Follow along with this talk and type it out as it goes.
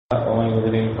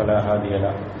يضلل فلا هادي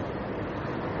له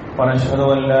ونشهد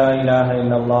أن لا إله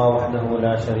إلا الله وحده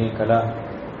لا شريك له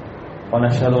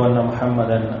ونشهد أن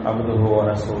محمدا عبده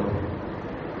ورسوله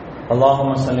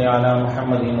اللهم صل على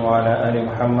محمد وعلى آل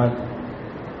محمد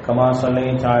كما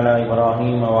صليت على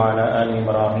إبراهيم وعلى آل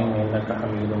إبراهيم إنك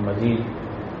حميد مجيد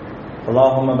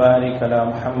اللهم بارك على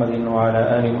محمد وعلى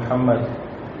آل محمد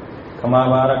كما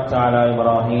باركت على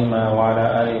إبراهيم وعلى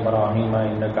آل إبراهيم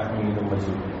إنك حميد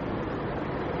مجيد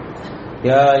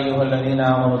يا أيها الذين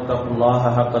آمنوا اتقوا الله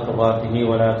حق تقاته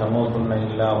ولا تموتن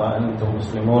إلا وأنتم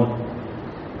مسلمون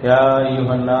يا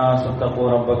أيها الناس اتقوا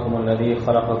ربكم الذي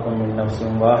خلقكم من نفس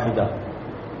واحدة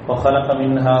وخلق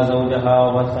منها زوجها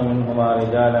وبث منهما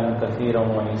رجالا كثيرا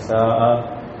ونساء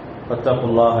واتقوا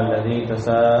الله الذي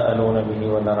تساءلون به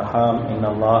والأرحام إن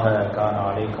الله كان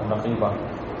عليكم رقيبا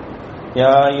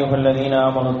يا أيها الذين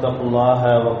آمنوا اتقوا الله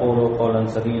وقولوا قولا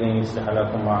سديدا يصلح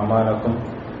لكم أعمالكم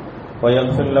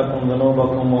ويغفر لكم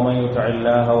ذنوبكم ومن يطع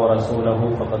الله ورسوله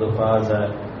فقد فاز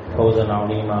فوزا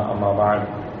عظيما أما بعد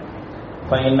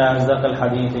فإن أصدق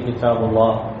الحديث كتاب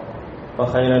الله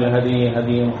وخير الهدي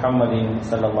هدي محمد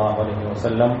صلى الله عليه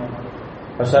وسلم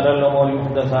وشر الأمور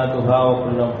محدثاتها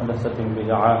وكل محدثة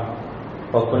بدعة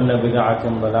وكل بدعة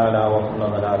ضلالة وكل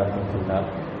ضلالة في النار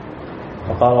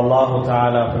فقال الله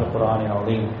تعالى في القرآن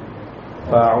العظيم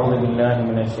فأعوذ بالله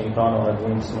من الشيطان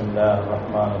الرجيم بسم الله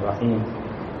الرحمن الرحيم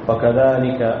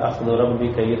وكذلك أخذ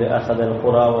ربك إذ أخذ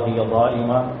القرى وهي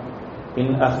ظالمة إن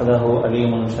أخذه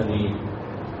أليم شديد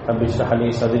رب اشرح لي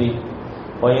صدري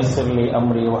ويسر لي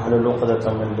أمري واحلل عقدة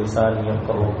من لساني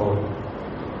يفقهوا قولي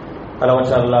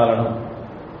அளவற்ற அல்லாஹ்வும்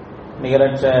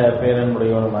நிகரற்ற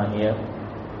பேரன்புடையவனுமாகிய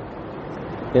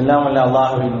எல்லாம் வல்ல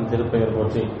அல்லாஹ்வின் திருப்பெயர்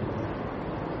போற்றி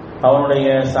அவனுடைய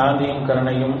சாந்தியும்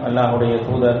கருணையும் அல்லாஹ்வுடைய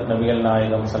தூதர் நபிகள்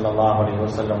நாயகம் ஸல்லல்லாஹு அலைஹி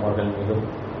வஸல்லம் அவர்கள் மீதும்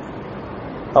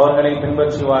அவர்களை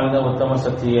பின்பற்றி வாழ்ந்த உத்தம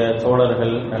சத்திய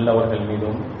தோழர்கள் நல்லவர்கள்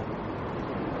மீதும்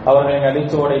அவர்களின்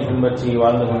அடிச்சுவடை பின்பற்றி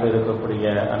வாழ்ந்து கொண்டு இருக்கக்கூடிய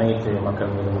அனைத்து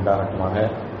மக்கள் மீதும் உண்டாகட்டுமாக.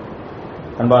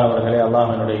 அன்பானவர்களே,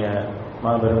 அல்லாஹ்வினுடைய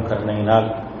மாபெரும் கருணையினால்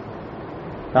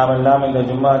நாம் எல்லாம் இந்த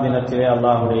ஜும்மா தினத்திலே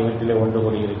அல்லாஹ்வுடைய வீட்டிலே ஒன்று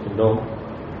கூடியிருக்கின்றோம்.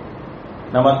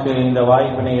 நமக்கு இந்த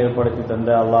வாய்ப்பினை ஏற்படுத்தி தந்த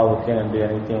அல்லாஹ்வுக்கே நன்றி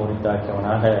அனைத்தையும்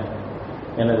உரித்தாக்கியவனாக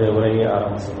எனது உரையை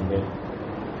ஆரம்பம் செய்கின்றேன்.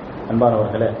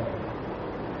 அன்பானவர்களே,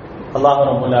 அல்லாஹ்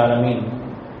ரப்பல் ஆலமீன்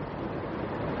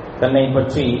தன்னை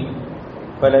பற்றி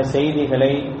பல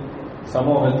செய்திகளை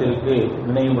சமூகத்திற்கு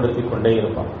நினைவுபடுத்திக் கொண்டே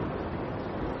இருப்பான்.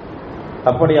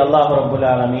 அப்படி அல்லாஹ் ரப்பல்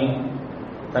ஆலமீன்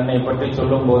தன்னை பற்றி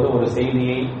சொல்லும்போது ஒரு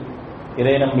செய்தியை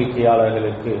இறை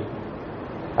நம்பிக்கையாளர்களுக்கு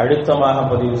அழுத்தமாக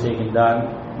பதிவு செய்கின்றான்.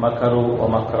 மக்கரு வ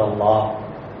மக்கரல்லாஹ்,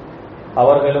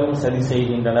 அவர்களும் சரி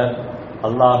செய்கின்றனர்,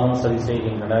 அல்லாஹும் சரி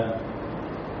செய்கின்றனர்.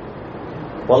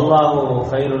 வல்லாஹு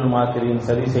கைருல் மாக்கிரீன்,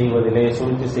 சரி செய்வதிலே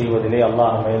சூழ்ச்சி செய்வதிலே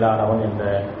அல்லாஹ் மேலானவன் என்ற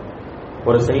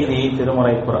ஒரு செய்தியை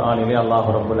திருமறை குர்ஆனிலே அல்லாஹ்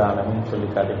ரப்பல் ஆலமீன் சொல்லி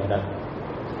காட்டுகின்றார்.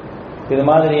 இது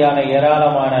மாதிரியான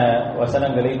ஏராளமான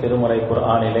வசனங்களை திருமறை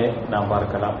குர்ஆனிலே நாம்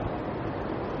பார்க்கலாம்.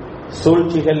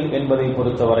 சூழ்ச்சிகள் என்பதை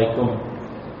பொறுத்த வரைக்கும்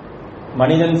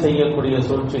மனிதன் செய்யக்கூடிய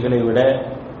சூழ்ச்சிகளை விட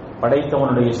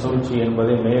படைத்தவனுடைய சூழ்ச்சி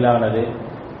என்பது மேலானது,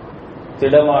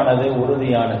 திடமானது,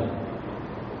 உறுதியானது.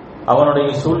 அவனுடைய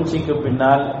சூழ்ச்சிக்கு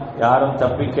பின்னால் யாரும்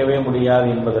தப்பிக்கவே முடியாது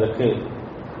என்பதற்கு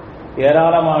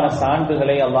ஏராளமான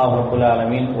சான்றுகளை அல்லாஹ் ரப்பல்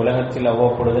ஆலமீன் உலகத்தில்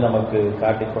அவ்வப்பொழுது நமக்கு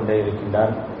காட்டிக்கொண்டே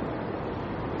இருக்கின்றான்.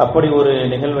 அப்படி ஒரு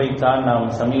நிகழ்வைத்தான் நாம்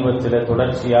சமீபத்தில்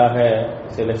தொடர்ச்சியாக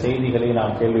சில செய்திகளை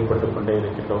நாம் கேள்விப்பட்டுக் கொண்டே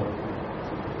இருக்கின்றோம்.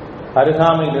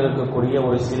 அருகாமையில் இருக்கக்கூடிய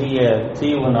ஒரு சிறிய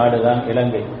தீவு நாடுதான்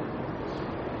இலங்கை.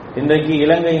 இன்றைக்கு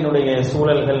இலங்கையினுடைய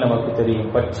சூழல்கள் நமக்கு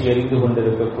தெரியும். பற்றி எரிந்து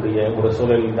கொண்டிருக்கக்கூடிய ஒரு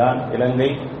சூழலில் தான் இலங்கை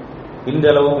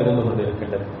இன்றளவும் இருந்து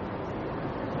கொண்டிருக்கின்றது.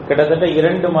 கிட்டத்தட்ட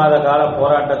 2 மாத கால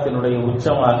போராட்டத்தினுடைய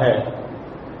உச்சமாக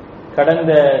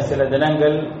கடந்த சில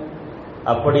தினங்கள்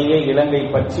அப்படியே இலங்கை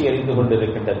பற்றி எரிந்து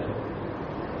கொண்டிருக்கின்றது.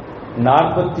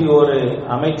 41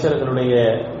 அமைச்சர்களுடைய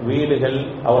வீடுகள்,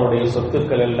 அவருடைய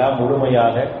சொத்துக்கள் எல்லாம்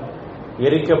முழுமையாக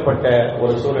எரிக்கப்பட்ட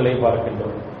ஒரு சூழலை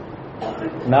பார்க்கின்றோம்.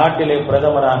 நாட்டிலே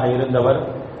பிரதமராக இருந்தவர்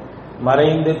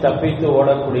மறைந்து தப்பித்து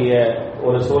ஓடக்கூடிய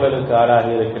ஒரு சூழலுக்கு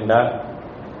ஆளாகி இருக்கின்றார்.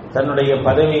 தன்னுடைய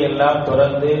பதவியெல்லாம்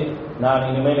துறந்து நான்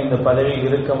இனிமேல் இந்த பதவியில்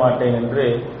இருக்க மாட்டேன் என்று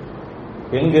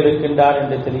எங்கிருக்கின்றார்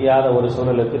என்று தெரியாத ஒரு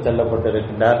சூழலுக்கு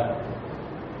தள்ளப்பட்டிருக்கின்றார்.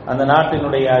 அந்த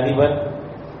நாட்டினுடைய அதிபர்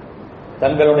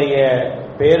தங்களுடைய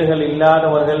பெயர்கள்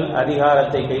இல்லாதவர்கள்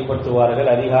அதிகாரத்தை கைப்பற்றுவார்கள்,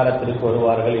 அதிகாரத்திற்கு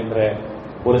வருவார்கள் என்ற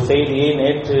ஒரு செய்தியை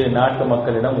நேற்று நாட்டு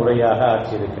மக்களிடம் உரையாக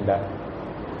ஆற்றியிருக்கின்றார்.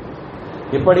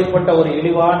 இப்படிப்பட்ட ஒரு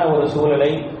இழிவான ஒரு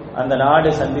சூழலை அந்த நாடு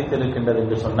சந்தித்திருக்கின்றது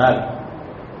என்று சொன்னால்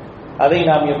அதை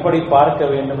நாம் எப்படி பார்க்க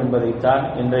வேண்டும் என்பதைத்தான்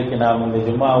இன்றைக்கு நாம் இந்த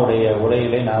ஜும்மாவுடைய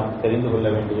உரையிலே நாம் தெரிந்து கொள்ள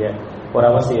வேண்டிய ஒரு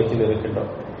அவசியத்தில்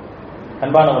இருக்கின்றோம்.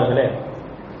 அன்பானவர்களே,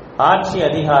 ஆட்சி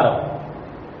அதிகாரம்,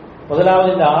 முதலாவது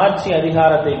இந்த ஆட்சி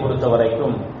அதிகாரத்தை பொறுத்த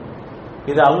வரைக்கும்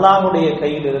இது அல்லாஹ்வுடைய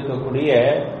கையில் இருக்கக்கூடிய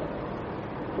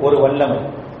ஒரு வல்லமை.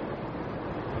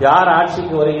 யார்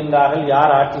ஆட்சிக்கு வருகின்றார்கள்,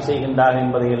 யார் ஆட்சி செய்கின்றார்கள்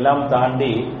என்பதை எல்லாம்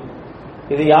தாண்டி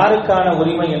இது யாருக்கான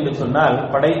உரிமை என்று சொன்னால்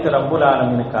படைத்த ரப்புல்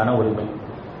ஆலமீனுக்கான உரிமை.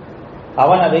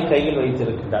 அவன் அதை கையில்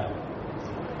வைத்திருக்கின்றான்.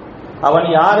 அவன்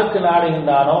யாருக்கு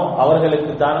நாடுகின்றானோ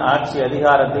அவர்களுக்கு தான் ஆட்சி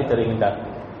அதிகாரத்தை தருகின்றான்.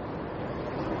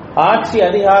 ஆட்சி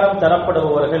அதிகாரம்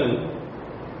தரப்படுபவர்கள்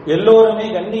எல்லோருமே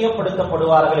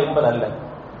கண்ணியப்படுத்தப்படுவார்கள் என்பதல்ல.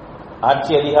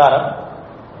 ஆட்சி அதிகாரம்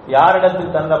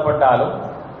யாரிடத்தில் தந்தப்பட்டாலும்,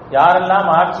 யாரெல்லாம்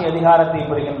ஆட்சி அதிகாரத்தை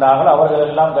பெறுகின்றார்களோ அவர்கள்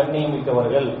எல்லாம் கண்ணியம்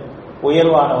மிக்கவர்கள்,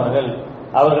 உயர்வானவர்கள்,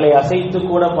 அவர்களை அசைத்து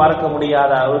கூட பார்க்க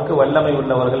முடியாத அளவுக்கு வல்லமை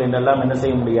உள்ளவர்கள் என்றெல்லாம் என்ன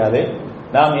செய்ய முடியாது,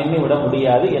 நாம் எண்ணிவிட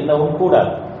முடியாது, என்னவும்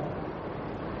கூடாது.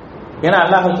 ஏன்னா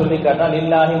அல்லாஹ் சொல்லி காட்டால்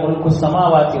லில்லாஹி முல்கு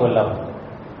ஸமாவாத்தி வல் அர்த்,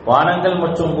 வானங்கள்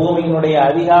மற்றும் பூமியினுடைய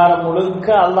அதிகாரம் முழுக்க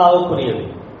அல்லாஹ்வுக்குரியது.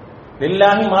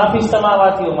 லில்லாஹி மா ஃபிஸ்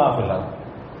ஸமாவாத்தி வ மா ஃபில் அர்த்,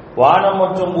 வானம்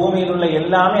மற்றும் பூமியில் உள்ள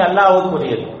எல்லாமே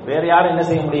அல்லாஹ்வுக்குரியது. வேற யாரும் என்ன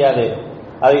செய்ய முடியாது,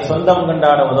 அதை சொந்தம்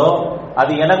கொண்டாடுவதோ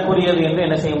அது எனக்குரியது என்று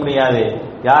என்ன செய்ய முடியாது,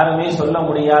 யாருமே சொல்ல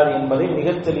முடியாது என்பதை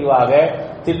மிக தெளிவாக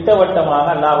திட்டவட்டமாக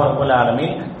அல்லாஹ் ரப்பல்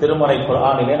ஆலமீன் திருமறை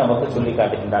குர்ஆனிலே நமக்கு சொல்லி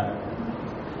காட்டுகின்றார்.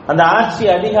 அந்த ஆட்சி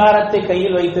அதிகாரத்தை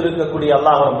கையில் வைத்திருக்கக்கூடிய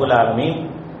அல்லாஹ் ரப்பல் ஆலமீன்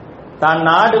தான்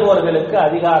நாடுபவர்களுக்கு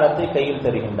அதிகாரத்தை கையில்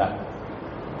தருகின்றார்.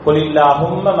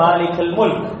 குலில்லாஹும்ம மாலிகல்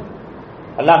முல்க்,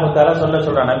 அல்லாஹ் தஆலா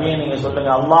சொல்றான், நபியே நீங்க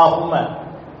சொல்லுங்க, அல்லாஹும்ம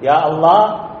யா அல்லாஹ்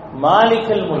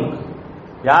மாலிகல் முல்க்,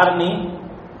 யார் நீ,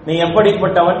 நீ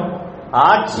எப்படிப்பட்டவன்,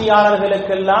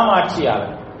 ஆட்சியாளர்களுக்கெல்லாம்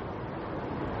ஆட்சியாளர்,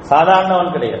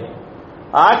 சாதாரணவன் கிடையாது,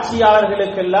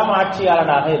 ஆட்சியாளர்களுக்கெல்லாம்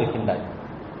ஆட்சியாளனாக இருக்கின்றார்.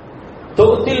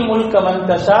 துத்தில் முல்க மன்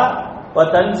தஷா வ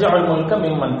தன்ஸிஉல் முல்க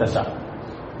மிம்மன் தஷா,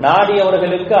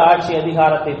 நாடியவர்களுக்கு ஆட்சி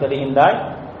அதிகாரத்தை தருகின்றாய்,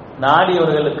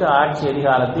 நாடியவர்களுக்கு ஆட்சி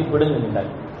அதிகாரத்தை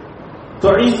பிடுங்குகின்றாய்.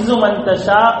 துஇஸ்ஸு மன்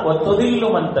தஷா வ துதில்லு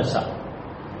மன் தஷா,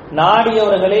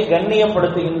 நாடியவர்களை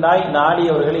கண்ணியப்படுத்துகின்றாய்,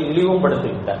 நாடியவர்களை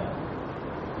இழிவுபடுத்துகின்றாய்.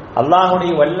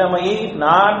 அல்லாஹ்வுடைய வல்லமையை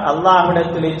நான்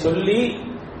அல்லாஹ்விடத்திலே சொல்லி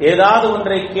ஏதாவது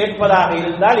ஒன்றை கேட்பதாக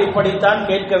இருந்தால் இப்படித்தான்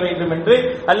கேட்க வேண்டும் என்று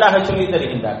அல்லாஹ் சொல்லி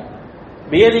தருகின்றார்.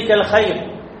 பியதிகல் கைர்,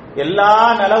 எல்லா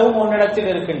நலவும் உன்னிடத்தில்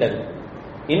இருக்கின்றது.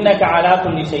 இன்னக அலா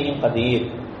குல்லி ஷைஇன் கதீர்,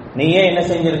 நீயே என்ன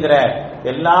செஞ்சிருக்கிற,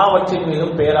 எல்லாவற்றின்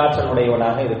மீதும் பேராற்றல்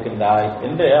உடையவனாக இருக்கின்றாய்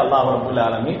என்று அல்லாஹ் ரப்பல்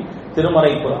ஆலமீன்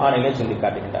திருமறை குர்ஆனிலே சொல்லி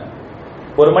காட்டுகின்றார்.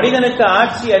 ஒரு மனிதனுக்கு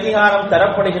ஆட்சி அதிகாரம்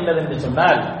தரப்படுகின்றது என்று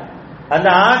சொன்னால் அந்த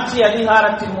ஆட்சி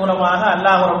அதிகாரத்தின் மூலமாக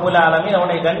அல்லாஹ் ரப்பல் ஆலமீன்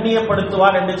அவனை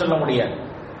கண்ணியப்படுத்துவான் என்று சொல்ல முடியாது,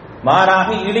 மாறாக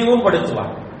இழிவும்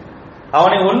படுத்துவான்.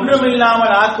 அவனை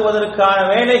ஒன்றுமில்லாமல் ஆக்குவதற்கான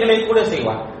வேலைகளை கூட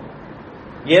செய்வான்.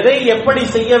 எதை எப்படி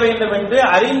செய்ய வேண்டும் என்று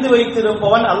அறிந்து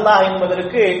வைத்திருப்பவன் அல்லாஹ்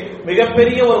என்பதற்கு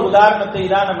மிகப்பெரிய ஒரு உதாரணத்தை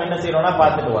தான் நம்ம என்ன செய்யறோம்னா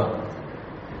பார்த்துட்டு வரோம்.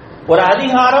 ஒரு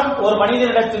அதிகாரம் ஒரு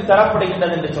மனிதனிடத்தில்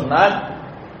தரப்படுகின்றது என்று சொன்னால்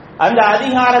அந்த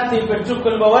அதிகாரத்தை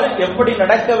பெற்றுக்கொள்பவர் எப்படி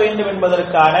நடக்க வேண்டும்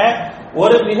என்பதற்கான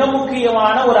ஒரு மிக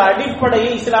முக்கியமான ஒரு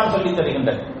அடிப்படையை இஸ்லாம் சொல்லித்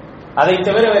தருகின்றது. அதை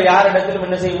தவிர வேறு யாரிடத்திலும்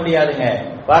என்ன செய்ய முடியாதுங்க,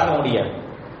 பார்க்க முடியாது.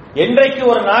 என்றைக்கு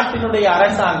ஒரு நாட்டினுடைய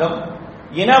அரசாங்கம்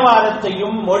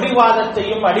இனவாதத்தையும்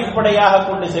மொழிவாதத்தையும் அடிப்படையாக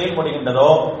கொண்டு செயல்படுகின்றதோ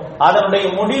அதனுடைய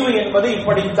முடிவு என்பது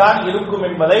இப்படித்தான் இருக்கும்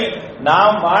என்பதை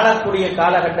நாம் வாழக்கூடிய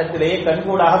காலகட்டத்திலேயே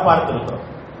கண்கூடாக பார்த்திருக்கிறோம்.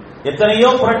 எத்தனையோ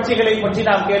புரட்சிகளை பற்றி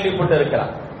நாம்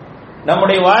கேள்விப்பட்டிருக்கிறோம்.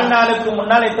 நம்முடைய வாழ்நாளுக்கு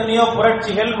முன்னால் எத்தனையோ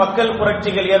புரட்சிகள், மக்கள்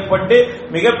புரட்சிகள் ஏற்பட்டு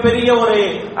மிகப்பெரிய ஒரு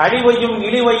அழிவையும்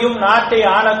இழிவையும் நாட்டை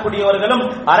ஆளக்கூடியவர்களும்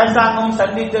அரசாங்கம்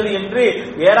சந்தித்தது என்று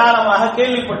ஏராளமாக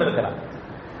கேள்விப்பட்டிருக்கிறார்.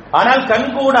 ஆனால்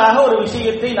கண்கூடாக ஒரு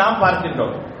விஷயத்தை நாம்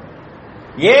பார்க்கின்றோம்.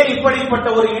 ஏன் இப்படிப்பட்ட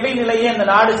ஒரு இடைநிலையை அந்த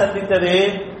நாடு சந்தித்தது?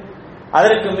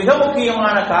 அதற்கு மிக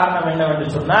முக்கியமான காரணம் என்னவென்று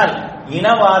சொன்னால்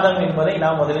இனவாதம் என்பதை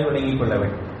நாம் முதலில் விளங்கிக் கொள்ள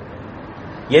வேண்டும்.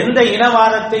 எந்த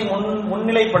இனவாதத்தை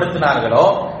முன்னிலைப்படுத்தினார்களோ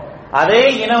அதே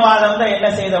இனவாதம் தான் என்ன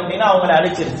செய்யுது அப்படின்னா அவங்களை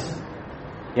அழிச்சிருச்சு.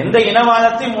 எந்த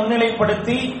இனவாதத்தை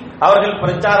முன்னிலைப்படுத்தி அவர்கள்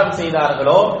பிரச்சாரம்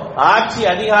செய்தார்களோ, ஆட்சி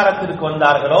அதிகாரத்திற்கு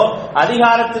வந்தார்களோ,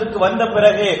 அதிகாரத்திற்கு வந்த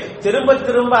பிறகு திரும்ப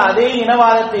திரும்ப அதே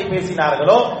இனவாதத்தை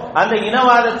பேசினார்களோ அந்த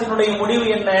இனவாதத்தினுடைய முடிவு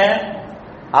என்ன?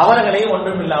 அவர்களை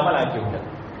ஒன்றுமில்லாமல் ஆக்கிவிட்டது.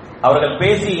 அவர்கள்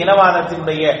பேசிய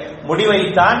இனவாதத்தினுடைய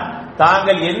முடிவைத்தான்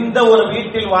தாங்கள் எந்த ஒரு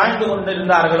வீட்டில் வாழ்ந்து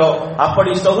கொண்டிருந்தார்களோ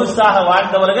அப்படி சொகுசாக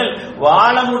வாழ்ந்தவர்கள்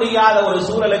வாழ முடியாத ஒரு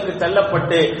சூழலுக்கு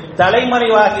தள்ளப்பட்டு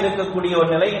தலைமறைவாக இருக்கக்கூடிய ஒரு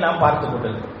நிலையை நாம் பார்த்துக்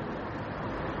கொண்டிருக்கிறோம்.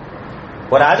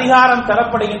 ஒரு அதிகாரம்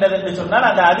தரப்படுகின்றது என்று சொன்னால்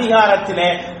அந்த அதிகாரத்திலே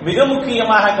மிக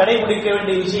முக்கியமாக கடைபிடிக்க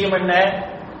வேண்டிய விஷயம் என்ன?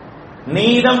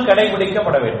 நீதம்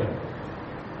கடைபிடிக்கப்பட வேண்டும்.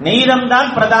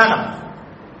 நீதம்தான் பிரதானம்.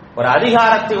 ஒரு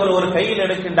அதிகாரத்தை ஒரு கையில்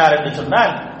எடுக்கின்றார் என்று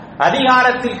சொன்னால்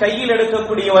அதிகாரத்தில் கையில்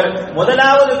எடுக்கக்கூடியவர்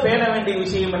முதலாவது பேண வேண்டிய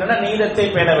விஷயம் என்னன்னா நீதத்தை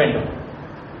பேண வேண்டும்.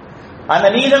 அந்த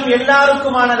நீதம்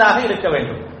எல்லாருக்குமானதாக இருக்க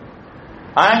வேண்டும்.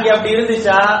 அங்கே அப்படி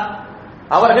இருந்துச்சா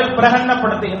அவர்கள்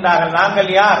பிரகடனப்படுத்துகின்றார்கள், நாங்கள்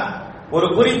யார், ஒரு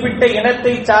குறிப்பிட்ட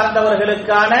இனத்தை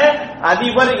சார்ந்தவர்களுக்கான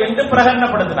அதிபர் என்று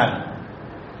பிரகடனப்படுத்தினார்கள்.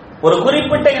 ஒரு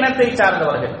குறிப்பிட்ட இனத்தை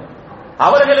சார்ந்தவர்கள்,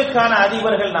 அவர்களுக்கான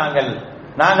அதிபர்கள்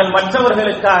நாங்கள்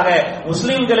மற்றவர்களுக்காக,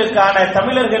 முஸ்லிம்களுக்கான,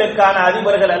 தமிழர்களுக்கான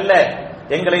அதிபர்கள் அல்ல,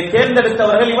 எங்களை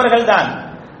தேர்ந்தெடுத்தவர்கள் இவர்கள்தான்,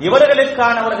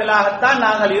 இவர்களுக்கானவர்களாகத்தான்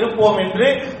நாங்கள் இருப்போம் என்று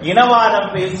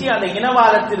இனவாதம் பேசி அந்த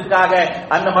இனவாதத்திற்காக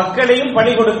அந்த மக்களையும்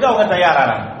பணி கொடுக்க அவங்க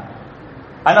தயாரானாங்க.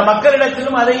 அந்த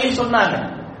மக்களிடத்திலும் அதையே சொன்னாங்க.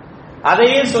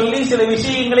 அதையே சொல்லி சில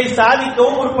விஷயங்களை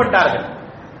சாதிக்கவும் முற்பட்டார்கள்.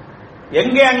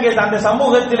 எங்கே அங்கே அந்த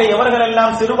சமூகத்திலே எவர்கள்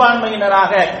எல்லாம்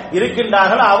சிறுபான்மையினராக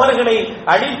இருக்கின்றார்களோ அவர்களை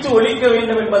அழித்து ஒழிக்க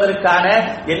வேண்டும் என்பதற்கான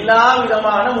எல்லா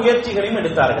விதமான முயற்சிகளையும்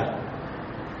எடுத்தார்கள்.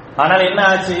 ஆனால் என்ன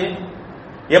ஆச்சு?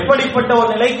 எப்படிப்பட்ட ஒரு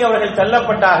நிலைக்கு அவர்கள்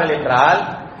தள்ளப்பட்டார்கள் என்றால்,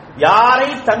 யாரை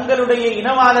தங்களுடைய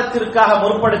இனவாதத்திற்காக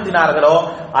முற்படுத்தினார்களோ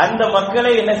அந்த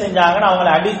மக்களை என்ன செஞ்சாங்கன்னா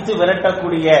அவங்களை அடித்து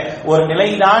விரட்டக்கூடிய ஒரு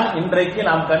நிலைதான் இன்றைக்கு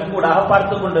நாம் கண்கூடாக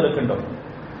பார்த்து கொண்டிருக்கின்றோம்.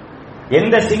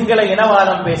 எந்த சிங்கள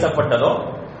இனவாதம் பேசப்பட்டதோ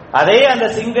அதே அந்த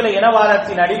சிங்கள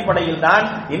இனவாதத்தின் அடிப்படையில் தான்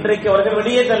இன்றைக்கு அவர்கள்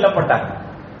வெளியே தள்ளப்பட்டார்கள்.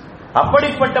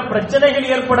 அப்படிப்பட்ட பிரச்சனைகள்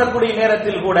ஏற்படக்கூடிய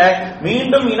நேரத்தில் கூட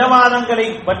மீண்டும் இனவாதங்களை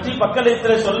பற்றி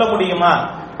மக்களிடத்தில் சொல்ல முடியுமா,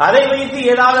 அதை வைத்து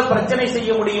ஏதாவது பிரச்சனை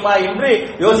செய்ய முடியுமா என்று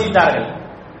யோசித்தார்கள்.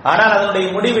 ஆனால் அதனுடைய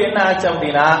முடிவு என்ன ஆச்சு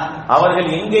அப்படின்னா, அவர்கள்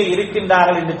எங்கே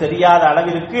இருக்கின்றார்கள் என்று தெரியாத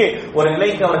அளவிற்கு ஒரு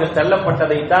நிலைக்கு அவர்கள்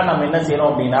தள்ளப்பட்டதைத்தான் நாம் என்ன செய்யணும்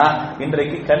அப்படின்னா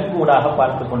இன்றைக்கு கண்கூடாக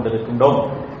பார்த்து கொண்டிருக்கின்றோம்.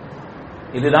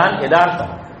 இதுதான்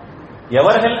யதார்த்தம்.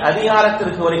 எவர்கள்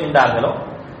அதிகாரத்திற்கு வருகின்றார்களோ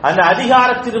அந்த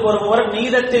அதிகாரத்திற்கு ஒருவர்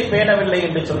நீதத்தை பேணவில்லை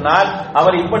என்று சொன்னால்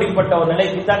அவர் இப்படிப்பட்ட ஒரு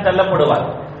நிலைக்கு தான் தள்ளப்படுவார்.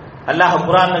 அல்லாஹ்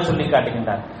குர்ஆன்ல சொல்லி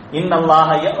காட்டுகின்றார், இன்னல்லாஹ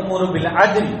யஅமுரு பில்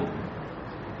அத்ல்.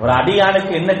 ஒரு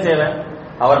அடியானுக்கு என்ன தேவை?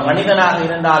 அவர் மனிதனாக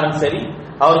இருந்தாலும் சரி,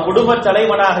 அவர் குடும்ப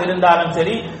தலைவனாக இருந்தாலும்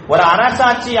சரி, ஒரு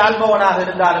அரசாட்சி ஆள்பவனாக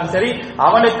இருந்தாலும் சரி,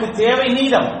 அவனுக்கு தேவை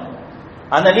நீதம்.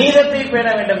 அந்த நீதத்தை பேண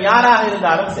வேண்டும். யாராக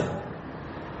இருந்தாலும் சரி,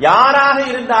 யாராக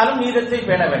இருந்தாலும் நீதத்தை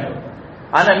பேண வேண்டும்.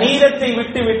 அந்த நீதத்தை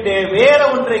விட்டுவிட்டு வேற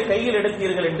ஒன்றை கையில்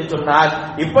எடுத்தீர்கள் என்று சொன்னால்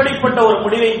இப்படிப்பட்ட ஒரு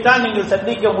முடிவைத்தான் நீங்கள்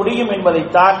சந்திக்க முடியும்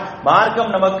என்பதைத்தான்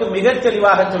மார்க்கம் நமக்கு மிகச்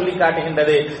தெளிவாக சொல்லி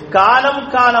காட்டுகின்றது. காலம்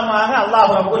காலமாக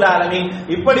அல்லாஹ் ரப்பல் ஆலமீன்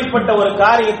இப்படிப்பட்ட ஒரு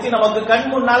காரியத்தை நமக்கு கண்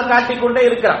முன்னால் காட்டிக்கொண்டே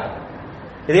இருக்கிறான்.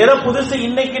 இது ஏதோ புதுசு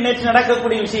இன்னைக்கு நேற்று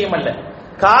நடக்கக்கூடிய விஷயம் அல்ல,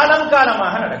 காலம்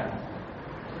காலமாக நடக்கும்.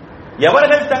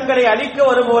 எவர்கள் தங்களை அழிக்க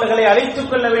வருபவர்களை அழித்துக்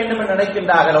கொள்ள வேண்டும் என்று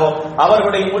நினைக்கின்றார்களோ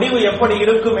அவர்களுடைய முடிவு எப்படி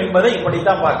இருக்கும் என்பதை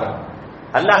இப்படித்தான் பார்க்கிறோம்.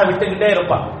 அல்லாஹ் விட்டுக்கிட்டே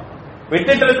இருப்பான்.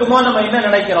 விட்டுட்டு இருக்கும்போது நம்ம என்ன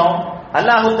நினைக்கிறோம்?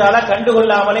 அல்லாஹு தஆலா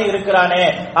கண்டுகொள்ளாமலே இருக்கிறானே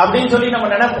அப்படின்னு சொல்லி நம்ம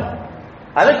நினைப்போம்.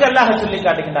 அதுக்கு அல்லாஹ் சொல்லி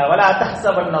காட்டுகின்றார், வலா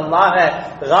தஹ்ஸபன்னல்லாஹ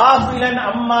காஃபிலன்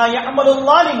அம்மா யஅமலுல்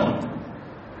ஸாலிமூன்.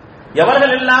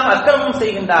 எவர்கள் எல்லாம் அக்கிரமம்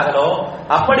செய்கின்றார்களோ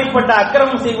அப்படிப்பட்ட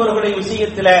அக்கிரமம் செய்பவர்களுடைய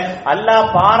விஷயத்துல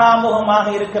அல்லாஹ் பாராமுகமாக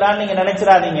இருக்கிறான்னு நீங்க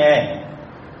நினைச்சிடாதீங்க.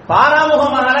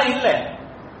 பாராமுகமாக இல்ல,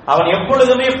 அவன்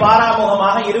எப்பொழுதுமே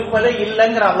பாராமுகமாக இருப்பதே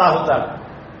இல்லைங்கிற அல்லாஹ் தஆலா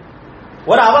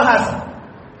ஒரு அவகாசம்.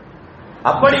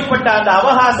 அப்படிப்பட்ட அந்த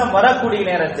அவகாசம் வரக்கூடிய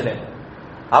நேரத்தில்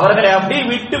அவர்களை அப்படி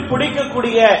விட்டு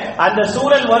பிடிக்கக்கூடிய அந்த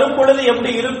சூழல் வரும் பொழுது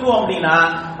எப்படி இருக்கும் அப்படின்னா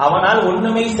அவனால்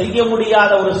ஒண்ணுமே செய்ய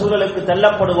முடியாத ஒரு சூழலுக்கு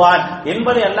தள்ளப்படுவான்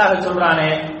என்பதை அல்லாஹ் சொல்றானே.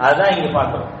 அதுதான் இங்க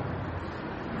பார்க்கிறோம்.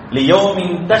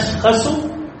 லியௌமின் தஷ்கசு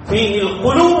ஃபீஹில்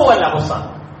குலூபு வல் அப்சார்.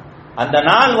 அந்த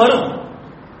நாள் வரும்.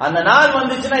 அந்த நாள்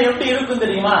வந்துச்சுன்னா எப்படி இருக்கும்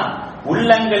தெரியுமா?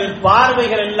 உள்ளங்கள்,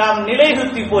 பார்வைகள் எல்லாம்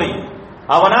நிலைகுத்தி போய்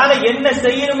அவனால என்ன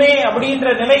செய்யணுமே அப்படின்ற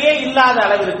நிலையே இல்லாத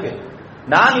அளவிற்கு,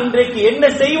 நான் இன்றைக்கு என்ன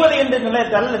செய்வது என்று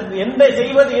என்ன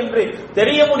செய்வது என்று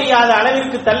தெரிய முடியாத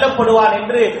அளவிற்கு தள்ளப்படுவான்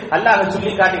என்று அல்லாஹ்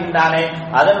சொல்லி காட்டுகின்றானே.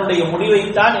 அதனுடைய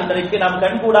முடிவைத்தான் இன்றைக்கு நாம்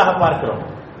கண்கூடாக பார்க்கிறோம்.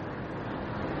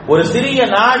 ஒரு சிறிய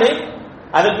நாடு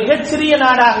அது மிகச்சிறிய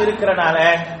நாடாக இருக்கிறனால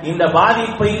இந்த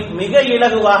பாதிப்பை மிக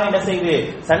இலகுவாக என்ன செய்து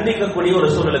சந்திக்கக்கூடிய ஒரு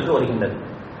சூழலுக்கு வருகின்றது.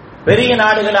 பெரிய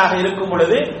நாடுகளாக இருக்கும்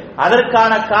பொழுது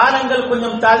அதற்கான காலங்கள்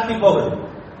கொஞ்சம் தாழ்த்தி போகுது.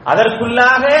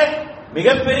 அதற்குள்ளாக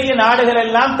மிகப்பெரிய நாடுகள்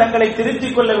எல்லாம் தங்களை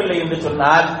திருத்திக் கொள்ளவில்லை என்று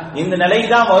சொன்னால் இந்த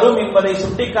நிலைதான் வரும் என்பதை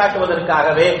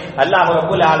சுட்டிக்காட்டுவதற்காகவே அல்லாஹ்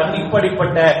ரப்பல் ஆலமீன்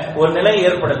இப்படிப்பட்ட ஒரு நிலையை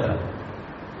ஏற்படுத்துறார்.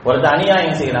 ஒருத்தர்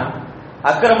அநியாயம் செய்யலாம்,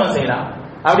 அக்கிரமம் செய்யலாம்.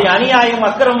 அப்படி அநியாயம்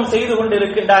அக்கிரமம் செய்து கொண்டு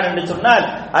இருக்கின்றார் என்று சொன்னால்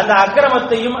அந்த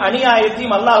அக்கிரமத்தையும்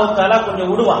அநியாயத்தையும் அல்லாஹ் தஆலா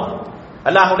கொஞ்சம் விடுவான்.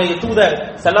 அல்லாஹ்வுடைய தூதர்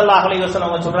ஸல்லல்லாஹு அலைஹி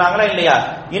வஸல்லம் சொல்றாங்களா இல்லையா,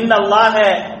 இன்னல்லாஹ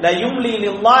லா யும்லி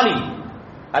லில்-ஸாலிம்.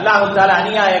 அல்லாஹ் தஆலா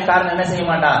அநியாயக்காரன் என்ன செய்ய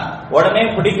மாட்டான், உடனே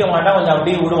பிடிக்க மாட்டான், கொஞ்சம்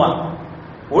அப்படியே விடுவான்.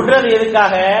 விடுறது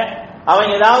எதுக்காக?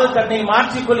 அவன் ஏதாவது தன்னை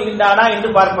மாற்றிக் கொள்கின்றானா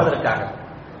என்று பார்ப்பதற்காக.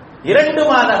 2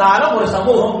 மாத காலம் ஒரு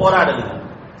சமூகம் போராடுது.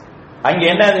 அங்க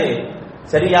என்னது?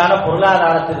 சரியான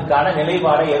பொருளாதாரத்திற்கான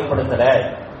நிலைப்பாடை ஏற்படுத்தல,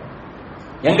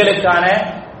 எங்களுக்கான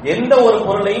எந்த ஒரு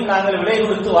பொருளையும் நாங்கள் விலை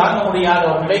கொடுத்து வாங்க முடியாத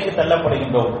ஒரு நிலைக்கு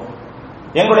தள்ளப்படுகின்றோம்.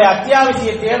 எங்களுடைய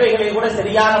அத்தியாவசிய தேவைகளை கூட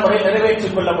சரியான முறையில்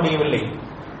நிறைவேற்றிக் கொள்ள முடியவில்லை.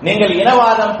 நீங்கள்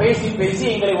இனவாதம் பேசி பேசி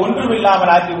எங்களை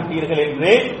ஒன்றுமில்லாமல் ஆக்கிவிட்டீர்கள்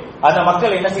என்று அந்த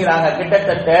மக்கள் என்ன செய்யறாங்க?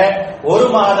 கிட்டத்தட்ட 1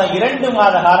 மாதம் 2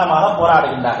 மாத காலமாக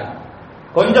போராடுகின்றார்கள்.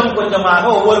 கொஞ்சம் கொஞ்சமாக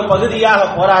ஒவ்வொரு பகுதியாக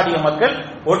போராடிய மக்கள்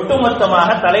ஒட்டுமொத்தமாக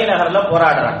தலைநகர்ல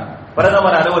போராடுறாங்க.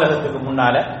 பிரதமர் அலுவலகத்துக்கு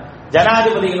முன்னால,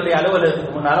 ஜனாதிபதிகளுடைய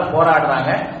அலுவலகத்துக்கு முன்னால போராடுறாங்க.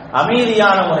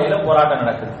 அமைதியான முறையில போராட்டம்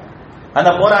நடக்குது. அந்த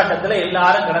போராட்டத்துல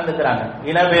எல்லாரும் கலந்துக்கிறாங்க.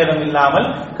 இனவேதம் இல்லாமல்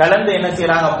கலந்து என்ன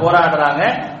செய்யறாங்க? போராடுறாங்க.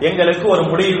 எங்களுக்கு ஒரு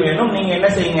முடிவு வேணும், நீங்க என்ன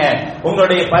செய்யுங்க,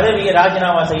 உங்களுடைய பதவியை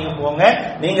ராஜினாமா செய்ய போங்க,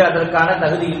 நீங்க அதற்கான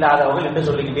தகுதி இல்லாதவர்கள் என்று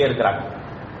சொல்லிக்கிட்டே இருக்கிறாங்க.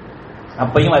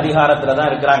 அப்பையும் அதிகாரத்துல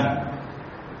தான் இருக்கிறாங்க,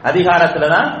 அதிகாரத்துல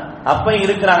தான் அப்பையும்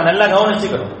இருக்கிறாங்க. நல்லா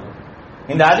கவனிச்சுக்கணும்.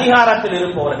 இந்த அதிகாரத்தில்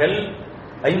இருப்பவர்கள்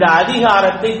இந்த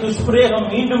அதிகாரத்தை துஷ்பிரயோகம்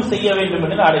மீண்டும் செய்ய வேண்டும்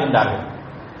என்று நாடுகின்றார்கள்.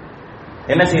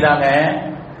 என்ன செய்யறாங்க?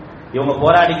 இவங்க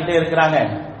போராடிக்கிட்டே இருக்கிறாங்க.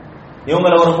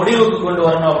 இவங்களை ஒரு முடிவுக்கு கொண்டு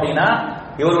வரணும் அப்படின்னா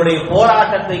இவருடைய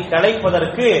போராட்டத்தை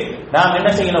கலைப்பதற்கு நாம் என்ன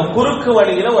செய்யணும்? குறுக்கு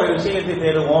வழியில ஒரு விஷயத்தை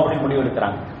தேடுவோம் அப்படின்னு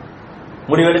முடிவெடுக்கிறாங்க.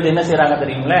 முடிவெடுத்து என்ன செய்யறாங்க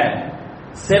தெரியுங்களா?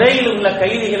 சிறையில் உள்ள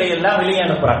கைதிகளை எல்லாம் வெளியே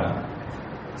அனுப்புறாங்க.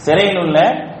 சிறையில் உள்ள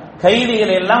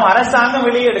கைதிகளை எல்லாம் அரசாங்கம்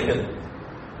வெளியே எடுக்குது.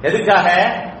 எதுக்காக?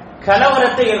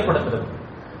 கலவரத்தை ஏற்படுத்துறது.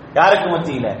 யாருக்கு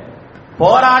மத்தியில?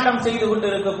 போராட்டம் செய்து கொண்டு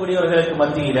இருக்கக்கூடியவர்களுக்கு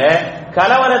மத்தியில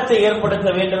கலவரத்தை ஏற்படுத்த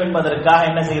வேண்டும் என்பதற்காக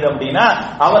என்ன செய்யுது அப்படின்னா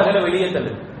அவர்களை வெளியே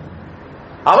தள்ளு.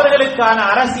 அவர்களுக்கான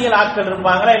அரசியல் ஆட்கள்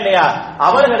இருப்பாங்களா இல்லையா,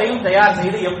 அவர்களையும் தயார்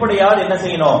செய்து எப்படியாவது என்ன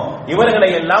செய்யணும், இவர்களை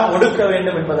எல்லாம் ஒடுக்க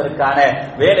வேண்டும் என்பதற்கான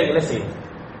வேலைகளை செய்யும்.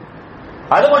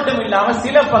 அது மட்டும் இல்லாம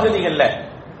சில பகுதிகளில்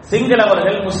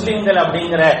சிங்களவர்கள் முஸ்லிம்கள்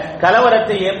அப்படிங்கிற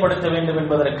கலவரத்தை ஏற்படுத்த வேண்டும்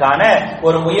என்பதற்கான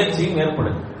ஒரு முயற்சியும்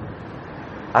ஏற்படுது.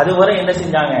 அதுவரை என்ன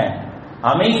செஞ்சாங்க?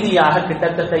 அமைதியாக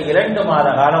கிட்டத்தட்ட 2 மாத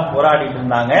காலம் போராடிட்டு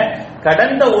இருந்தாங்க.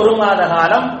 கடந்த 1 மாத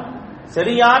காலம்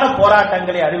சரியான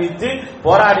போராட்டங்களை அறிவித்து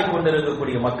போராடி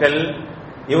கொண்டிருக்கக்கூடிய மக்கள்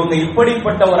இவங்க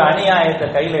இப்படிப்பட்ட ஒரு அநியாயத்தை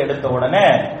கையில எடுத்த உடனே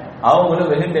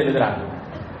அவங்களும் வெகுண்டெழுகிறாங்க.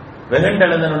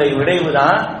 வெகுண்டெழுதனுடைய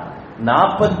விளைவுதான்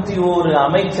 41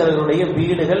 அமைச்சர்களுடைய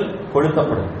வீடுகள்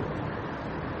கொளுத்தப்படும்.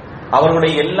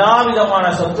 அவர்களுடைய எல்லா விதமான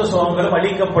சொத்து சுகங்களும்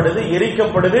அழிக்கப்படுது,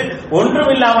 எரிக்கப்படுது,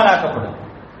 ஒன்றுமில்லாமல் ஆக்கப்படுது.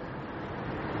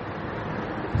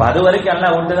 அது வரைக்கும்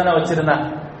எல்லாம் விட்டுதானே வச்சிருந்தான்.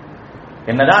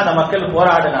 என்னதான் அந்த மக்கள்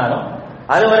போராடினாலும்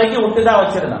அது வரைக்கும் விட்டுதான்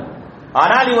வச்சிருந்தான்.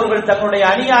 ஆனால் இவர்கள் தங்களுடைய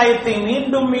அநியாயத்தை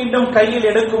மீண்டும் மீண்டும் கையில்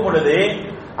எடுக்கும் பொழுது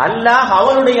அல்லாஹ்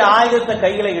அவருடைய ஆயுதத்தை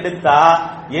கையில எடுத்தா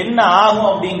என்ன ஆகும்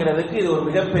அப்படிங்கிறதுக்கு இது ஒரு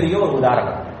மிகப்பெரிய ஒரு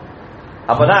உதாரணம்.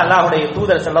 அப்பதான் அல்லாஹ்வுடைய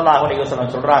தூதர் ஸல்லல்லாஹு அலைஹி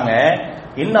வஸல்லம் சொல்றாங்க,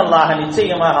 இன்னல்லாஹ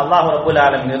நிச்சயமாக அல்லாஹ் ரப்பல்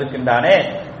ஆலமீன் இருக்கின்றானே,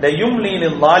 இந்த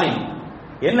யும்லீலில் ஸாலிம்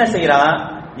என்ன செய்யறான்?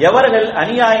 எவர்கள்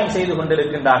அநியாயம் செய்து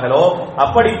கொண்டிருக்கின்றார்களோ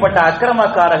அப்படிப்பட்ட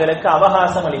அக்கிரமக்காரர்களுக்கு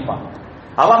அவகாசம் அளிப்பான்.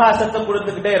 அவகாசத்தை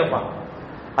கொடுத்துக்கிட்டே இருப்பான்.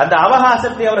 அந்த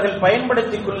அவகாசத்தை அவர்கள்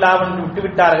பயன்படுத்திக் கொள்ளாமல்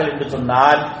விட்டுவிட்டார்கள் என்று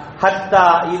சொன்னால் ஹத்தா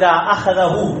இதா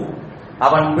அஹதஹு,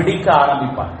 அவன் பிடிக்க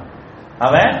ஆரம்பிப்பான்.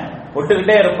 அவன்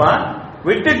விட்டுக்கிட்டே இருப்பான்.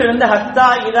 விட்டுட்டு இருந்து ஹத்தா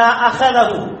இதா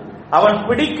அஹதஹு, அவன்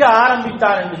பிடிக்க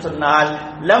ஆரம்பித்தான் என்று சொன்னால்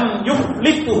லம்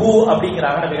யுஃப்லித்துஹு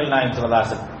அப்படிங்கிறாங்க நபிகள் நாயகம் ஸல்லல்லாஹு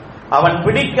அலைஹி வஸல்லம். அவன்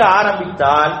பிடிக்க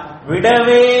ஆரம்பித்தால்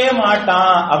விடவே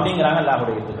மாட்டான் அப்படிங்கிறாங்க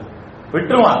அல்லாஹ்வுடைய தூதர்.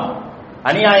 விட்டுருவான்.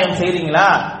 அநியாயம் செய்றீங்களா,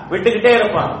 விட்டுக்கிட்டே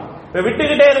இருப்பான்.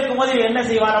 விட்டுக்கிட்டே இருக்கும்போது என்ன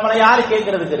செய்வான்? நம்மளை யாரு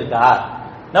கேட்கறதுக்கு இருக்கா?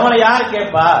 நம்மளை யாரு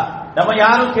கேட்பா? நம்ம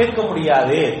யாரும் கேட்க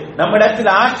முடியாது.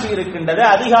 நம்மிடத்தில் ஆட்சி இருக்கின்றது,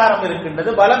 அதிகாரம் இருக்கின்றது,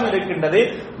 பலம் இருக்கின்றது.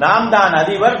 நாம் தான்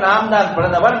அதிபர், நாம் தான்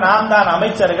பிரதமர், நாம் தான்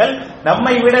அமைச்சர்கள்.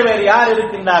 நம்மை விட வேறு யார்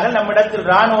இருக்கின்றார்கள்? நம்மிடத்தில்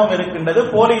ராணுவம் இருக்கின்றது,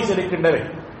 போலீஸ் இருக்கின்றது,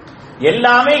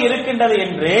 எல்லாமே இருக்கின்றது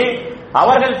என்று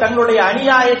அவர்கள் தங்களுடைய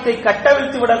அநியாயத்தை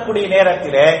கட்டவிழ்த்து விடக்கூடிய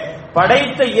நேரத்திலே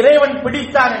படைத்த இறைவன்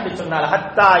பிடித்தான் என்று சொன்னால்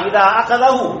ஹத்தா இதா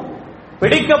அகதஹு,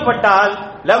 பிடிக்கப்பட்டால்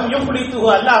லம் யுஃப்லித்துஹு,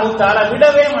 அல்லாஹ் தஆலா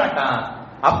விடவே மாட்டான்.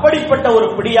 அப்படிப்பட்ட ஒரு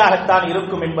பிடியாகத்தான்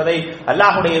இருக்கும் என்பதை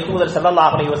அல்லாஹ்வுடைய தூதர்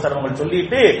ஸல்லல்லாஹு அலைஹி வஸல்லம்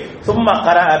சொல்லிட்டு சும்மா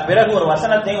பிறகு ஒரு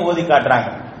வசனத்தையும் ஓதி காட்டுறாங்க.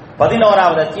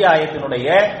 11வது அத்தியாயத்தினுடைய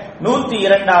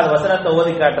 102வது வசனத்தை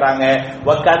ஓதி காட்டுறாங்க.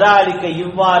 வகதாலிக,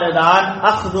 இவ்வாறுதான்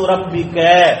அஹ்து ரப்பிக,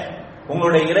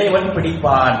 உங்களுடைய இறைவன்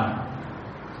பிடிப்பான்,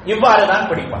 இவ்வாறுதான்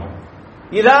பிடிப்பான்.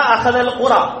 இதா அஹதல்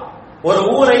குரா, ஒரு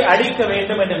ஊரை அழிக்க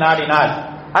வேண்டும் என்று நாடினால்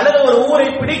அல்லது ஒரு ஊரை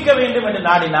பிடிக்க வேண்டும் என்று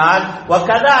நாடினால்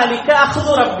வகதாலிக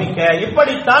அஹ்து ரப்பிக,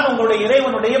 இப்படித்தான் உங்களுடைய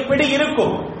இறைவனுடைய பிடி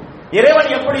இருக்கும். இறைவன்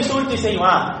எப்படி சூழ்ச்சி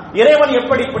செய்வான், இறைவன்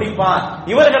எப்படி பிடிப்பான்,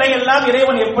 இவர்களை எல்லாம்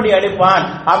இறைவன் எப்படி அழிப்பான்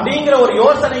அப்படிங்கிற ஒரு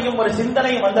யோசனையும் ஒரு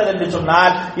சிந்தனையும் வந்தது என்று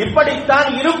சொன்னால் இப்படித்தான்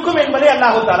இருக்கும் என்பதை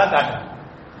அல்லாஹ் தஆலா காட்டுறான்.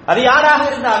 அது யாராக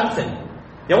இருந்தாலும் சரி,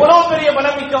 எவ்வளவு பெரிய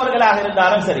பலமிக்கவர்களாக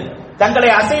இருந்தாலும் சரி,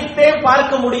 தங்களை அசைத்தே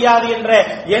பார்க்க முடியாது என்ற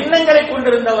எண்ணங்களை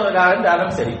கொண்டிருந்தவர்களாக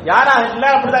இருந்தாலும் சரி, யாராக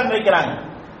இருந்தாலும் அப்படிதான் நினைக்கிறாங்க.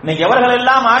 இன்னைக்கு எவர்கள்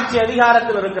எல்லாம் ஆட்சி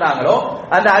அதிகாரத்தில் இருக்கிறாங்களோ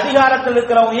அந்த அதிகாரத்தில்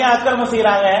இருக்கிறவங்க ஏன் அக்கிரமம்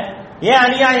செய்யறாங்க, ஏன்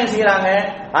அநியாயம் செய்யறாங்க,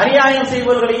 அநியாயம்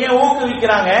செய்வர்களை ஏன்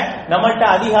ஊக்குவிக்கிறாங்க? நம்மள்ட்ட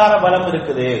அதிகார பலம்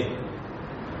இருக்குது.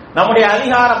 நம்முடைய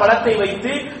அதிகார பலத்தை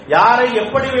வைத்து யாரை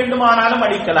எப்படி வேண்டுமானாலும்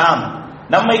அடிக்கலாம்,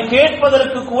 நம்மை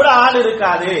கேட்பதற்கு கூட ஆள்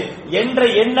இருக்காது என்ற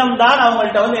எண்ணம் தான்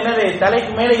அவங்கள்ட்ட என்னது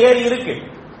தலைக்கு மேல ஏறி இருக்கு.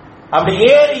 அப்படி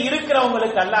ஏறி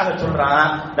இருக்கிறவங்களுக்கு அல்லாஹ் சொல்றான்,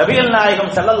 நபிகள்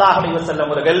நாயகம் ஸல்லல்லாஹு அலைஹி வஸல்லம்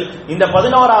அவர்கள் இந்த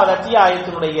 11வது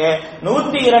அத்தியாயத்தினுடைய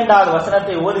 102வது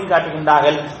வசனத்தை ஓதி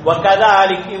காட்டுகின்றார்கள்.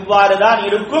 வகதாலிக, இவ்வாறுதான்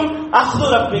இருக்கும், அஹ்து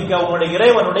ரப்பிக, உங்களுடைய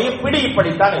இறைவனுடைய பிடி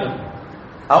இப்படித்தான் இருக்கும்.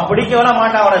 அவன் பிடிக்கவன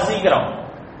மாட்டான், அவனை சீக்கிரம்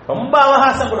ரொம்ப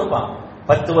அவகாசம் கொடுப்பான்.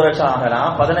 10 வருஷம்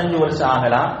ஆகலாம், 15 வருஷம்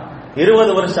ஆகலாம்,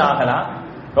 20 வருஷம் ஆகலாம்,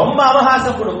 ரொம்ப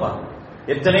அவகாசம் கொடுப்பான்.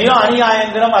 எத்தனையோ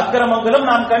அநியாயங்களும் அக்கிரமங்களும்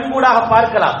நாம் கண்கூடாக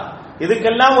பார்க்கலாம்.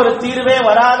 இதுக்கெல்லாம் ஒரு தீர்வே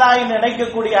வராதா என்று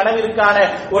நினைக்கக்கூடிய அளவிற்கான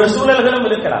ஒரு சூழல்களும்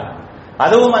இருக்கலாம்.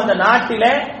 அதுவும் அந்த நாட்டில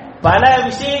பல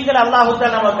விஷயங்கள் அல்லாஹ்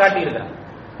தஆலா நமக்கு காட்டியிருக்கிறார்.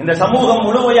 இந்த சமூகம்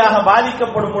முழுமையாக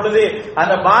பாதிக்கப்படும் பொழுது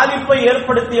அந்த பாதிப்பை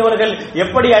ஏற்படுத்தியவர்கள்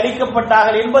எப்படி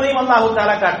அழிக்கப்பட்டார்கள் என்பதையும் அல்லாஹ்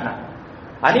தஆலா காட்டினார்.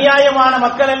 அநியாயமான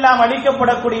மக்கள் எல்லாம்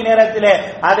அழிக்கப்படக்கூடிய நேரத்தில்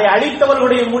அதை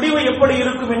அழித்தவர்களுடைய முடிவு எப்படி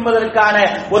இருக்கும் என்பதற்கான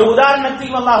ஒரு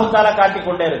உதாரணத்தையும் அல்லாஹ் தஆலா காட்டிக்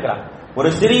கொண்டே இருக்கிறார். ஒரு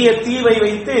சிறிய தீவை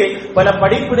வைத்து பல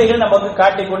படிப்பினைகள் நமக்கு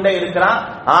காட்டிக்கொண்டே இருக்கிறான்.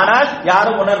 ஆனால்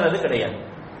யாரும் உணர்றது கிடையாது.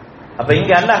 அப்ப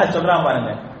இங்க அல்லாஹ் சொல்றான்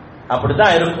பாருங்க,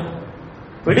 அப்படித்தான் இருக்கும்,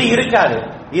 பிடி இருக்காது.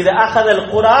 இது அஹதல்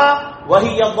குரா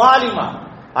வஹிய ஸாலிமா,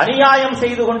 அநியாயம்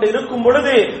செய்து கொண்டு இருக்கும்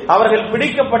பொழுது அவர்கள்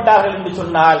பிடிக்கப்பட்டார்கள் என்று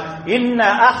சொன்னால், இன்ன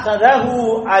அஹதஹு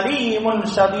அலீமுன்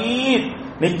ஷதீத்,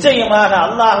 நிச்சயமாக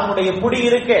அல்லாஹ்வுடைய பிடி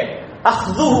இருக்கே,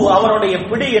 அஹ்துஹு, அவனுடைய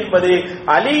பிடி என்பது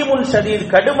அலீமுன் ஷதீத்,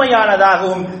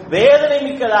 கடுமையானதாகவும் வேதனை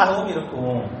மிக்கதாகவும்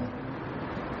இருக்கும்.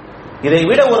 இதை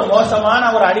விட ஒரு மோசமான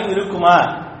ஒரு அழிவு இருக்குமா?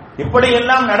 இப்படி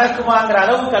எல்லாம் நடக்குமாங்கிற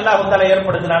அளவுக்கு அல்லாஹ் தஆலா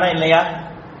ஏற்படுத்தினானா இல்லையா?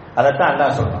 அதைத்தான்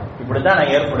அல்லாஹ் சொல்றான், இப்படித்தான்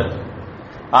நான் ஏற்படுத்தும்.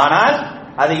 ஆனால்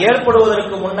அது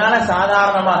ஏற்படுவதற்கு முன்னால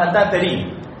சாதாரணமாகத்தான் தெரியும்.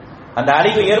 அந்த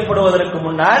அழிவு ஏற்படுவதற்கு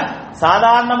முன்னால்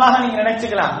சாதாரணமாக நீங்க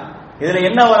நினைச்சுக்கலாம், இதுல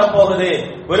என்ன வரப்போகுது,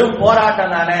 வெறும்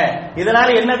போராட்டம் தானே, இதனால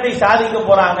என்னத்தை சாதிக்க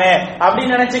போறாங்க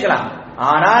அப்படின்னு நினைச்சுக்கலாம்.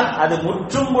 ஆனால் அது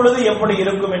முற்றும் பொழுது எப்படி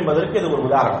இருக்கும் என்பதற்கு இது ஒரு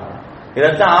உதாரணம்.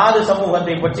 இதத்தான் ஆது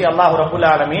சமூகத்தை பற்றி அல்லாஹ் ரப்புல்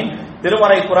ஆலமீன்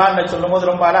திருமறை குர்ஆன்ல சொல்லும்போது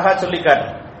ரொம்ப அழகா சொல்லிக்காரு.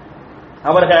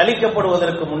 அவர்கள்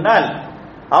அழிக்கப்படுவதற்கு முன்னால்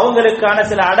அவங்களுக்கான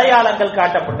சில அடையாளங்கள்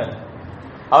காட்டப்பட்டது.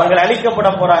 அவர்கள் அழிக்கப்பட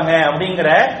போறாங்க அப்படிங்கிற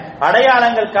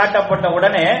அடையாளங்கள் காட்டப்பட்ட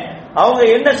உடனே அவங்க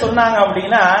என்ன சொன்னாங்க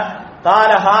அப்படின்னா, கால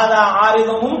ஹாதா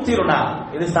ஆரிதும் திருநா,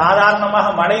 இது சாதாரணமாக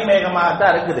மழை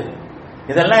மேகமாகத்தான் இருக்குது,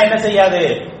 இதெல்லாம் என்ன செய்யாது,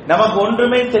 நமக்கு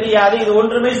ஒன்றுமே தெரியாது, இது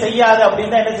ஒன்றுமே செய்யாது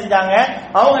அப்படின்னு தான் என்ன செஞ்சாங்க,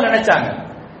 அவங்க நினைச்சாங்க.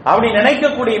 அப்படி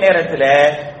நினைக்கக்கூடிய நேரத்தில்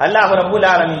அல்லாஹ் ரப்பல்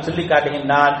ஆலமீன் சொல்லி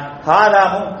காட்டுகின்றான்,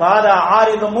 காதா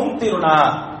ஆரிதும் திருநா,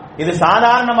 இது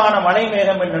சாதாரணமான மழை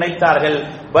மேகம் என்று நினைத்தார்கள்.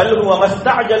 பல் ஹுவ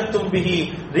மஸ்தஅஜல்தும் பிஹி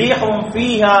ரீஹும்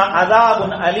ஃபீஹா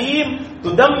அஸாபுன் அலீம்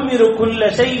துதம்மிரு குல்ல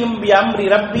ஷைஇன் பிஅம்ரி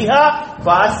ரப்பிஹா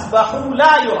ஃபஅஸ்பஹு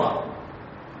லா யுரா.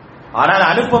 ஆனால்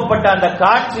அனுப்பப்பட்ட அந்த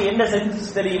காற்று என்ன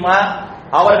செஞ்சு தெரியுமா,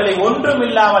 அவர்களை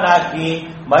ஒன்றுமில்லாமலாக்கி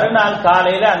மறுநாள்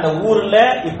காலையில அந்த ஊர்ல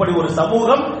இப்படி ஒரு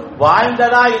சமூகம்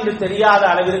வாழ்ந்ததா என்று தெரியாத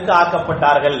அளவிற்கு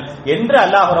ஆக்கப்பட்டார்கள் என்று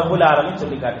அல்லாஹ் ரப்பல் ஆலமீன்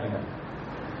சொல்லி காட்டுகிறார்.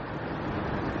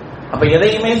 அப்ப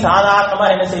எதையுமே சாதாரணமா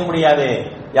என்ன செய்ய முடியாது,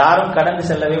 யாரும் கடந்து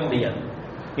செல்லவே முடியாது.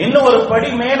 இன்னும் ஒரு படி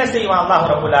மேல செய்வான் அல்லாஹ்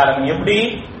ரப்பல் ஆலமீன். எப்படி,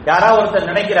 யாராவது ஒருத்தர்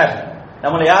நினைக்கிறார்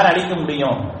நம்மளை யார் அழிக்க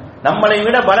முடியும், நம்மளை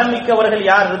விட பலம் மிக்கவர்கள்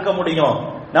யார் இருக்க முடியும்,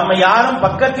 நம்ம யாரும்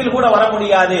பக்கத்தில் கூட வர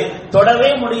முடியாது, தொடவே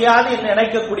முடியாது என்று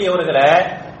நினைக்கக்கூடியவர்களை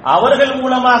அவர்கள்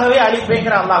மூலமாகவே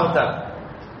அழிப்பேங்கிற அல்லாஹ் தஆலா,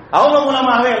 அவங்க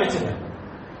மூலமாகவே அழிச்சுங்க.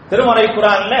 திருமறை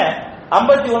குர்ஆன்ல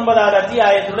 59வது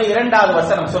அத்தியாயத்துல 2வது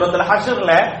வசனம் சூரத்துல்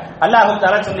ஹஷ்ர்ல அல்லாஹ்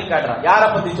தஆலா சொல்லி காட்டுறான். யாரை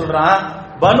பத்தி சொல்றான்,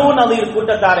 பனு நதீர்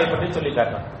கூட்டத்தாரை பற்றி சொல்லி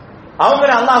காட்டுறான். அவங்கள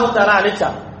அல்லாஹ் தஆலா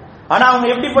அழிச்சான். ஆனா அவங்க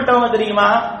எப்படிப்பட்டவங்க தெரியுமா,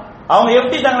 அவங்க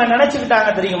எப்படி தங்களை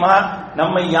நினைச்சுக்கிட்டாங்க தெரியுமா,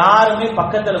 நம்ம யாருமே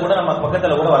நம்ம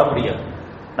பக்கத்துல கூட வர முடியாது,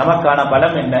 நமக்கான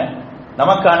பலம் என்ன,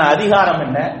 நமக்கான அதிகாரம்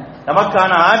என்ன,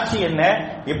 நமக்கான ஆட்சி என்ன,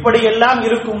 இப்படியெல்லாம்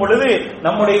இருக்கும் பொழுது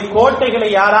நம்முடைய கோட்டைகளை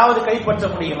யாராவது கைப்பற்ற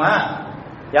முடியுமா,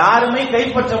 யாருமே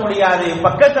கைப்பற்ற முடியாது,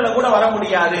 பக்கத்துல கூட வர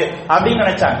முடியாது அப்படின்னு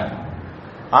நினைச்சாங்க.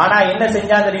 ஆனா என்ன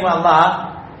செஞ்சா தெரியுமா அல்லாஹ்,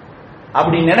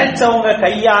 அப்படி நினைச்சவங்க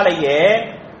கையாலேயே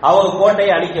அவங்க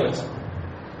கோட்டையை அழிக்க வச்சான்.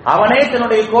 அவனே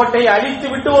தன்னுடைய கோட்டையை அழித்து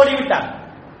விட்டு ஓடிவிட்டான்.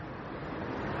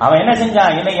 அவன் என்ன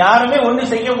செஞ்சான், என்னை யாருமே ஒண்ணு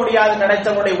செய்ய முடியாது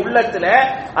நினைச்சவனுடைய உள்ளத்துல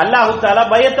அல்லாஹ் தஆலா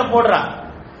பயத்தை போடுறான்.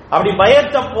 அப்படி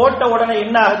பயத்தை போட்ட உடனே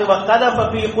என்ன ஆகுது, வகதஃப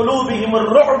ஃபீ குலூபிஹிம்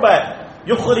ருஅப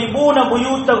யுக்ரிபூன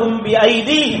புயூத்தஹும்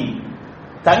பிஐதீஹிம்,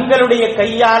 தங்களுடைய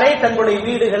கையாலே தங்களுடைய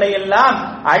வீடுகளை எல்லாம்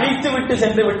அழித்து விட்டு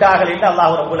சென்று விட்டார்கள் என்று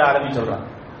அல்லாஹ் ரப்பல் ஆலமீன் சொல்றான்.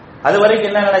 அது வரைக்கும்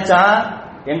என்ன நினைச்சான்,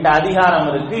 என்கிட்ட அதிகாரம்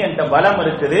இருக்கு, என்கிட்ட பலம்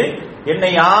இருக்குது, என்னை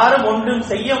யாரும் ஒன்றும்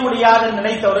செய்ய முடியாது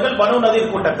நினைத்தவர்கள் பனு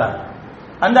நதீர் கூட்டத்தார்.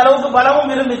 அந்த அளவுக்கு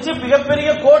பலமும் இருந்துச்சு. மிகப்பெரிய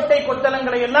கோட்டை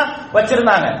கொத்தளங்களை எல்லாம்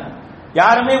வச்சிருந்தாங்க.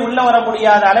 யாருமே உள்ள வர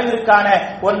முடியாத அளவிற்கான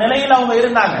ஒரு நிலையில் அவங்க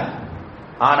இருந்தாங்க.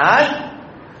 ஆனால்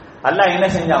அல்லாஹ் என்ன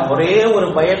செஞ்சான்? ஒரே ஒரு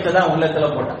பயத்தை தான் உள்ளத்துல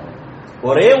போட்டான்.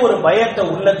 ஒரே ஒரு பயத்தை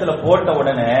உள்ளத்துல போட்ட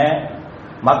உடனே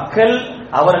மக்கள்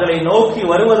அவர்களை நோக்கி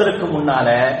வருவதற்கு முன்னால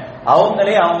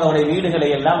அவங்களே அவங்களுடைய வீடுகளை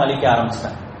எல்லாம் அழிக்க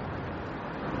ஆரம்பிச்சிட்டாங்க.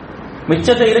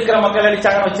 மிச்சத்தை இருக்கிற மக்கள்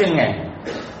அழிச்சாங்கன்னு வச்சுங்க,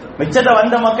 மிச்சத்தை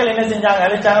வந்த மக்கள் என்ன செஞ்சாங்க?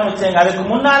 அழிச்சாங்கன்னு வச்சுங்க. அதுக்கு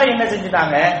முன்னாலே என்ன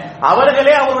செஞ்சுட்டாங்க?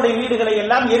 அவர்களே அவருடைய வீடுகளை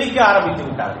எல்லாம் எரிக்க ஆரம்பித்து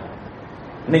விட்டார்கள்.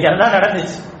 இன்னைக்கு அதுதான்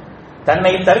நடந்துச்சு.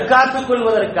 தன்னை தற்காத்துக்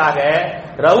கொள்வதற்காக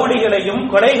ரவுடிகளையும்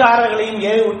கொலைகாரர்களையும்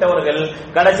ஏவி விட்டவர்கள்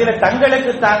கடைசியில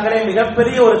தங்களுக்கு தாங்களே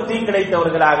மிகப்பெரிய ஒரு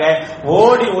தீங்கிழைத்தவர்களாக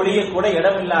ஓடி ஒளிய கூட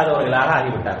இடமில்லாதவர்களாக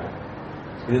ஆகிவிட்டார்கள்.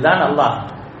 இதுதான் அல்லாஹ்.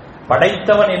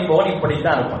 படைத்தவன் என்பவன்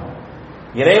இப்படித்தான் இருப்பான்.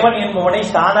 இறைவன் என்பவனை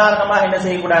சாதாரணமாக என்ன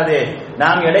செய்யக்கூடாது?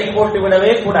 நாம் எடை போட்டு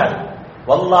விடவே கூடாது.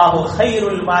 வல்லாஹு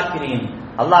கைருல் மாக்கிரீன்.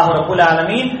 அல்லாஹ் ரப்பல்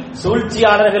ஆலமீன்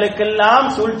சூழ்ச்சியாளர்களுக்கெல்லாம்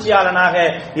சூழ்ச்சியாளனாக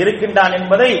இருக்கின்றான்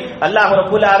என்பதை அல்லாஹ்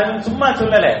ரப்பல் ஆலமீன் சும்மா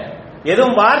சொல்லல,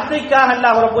 எதுவும் வார்த்தைக்காக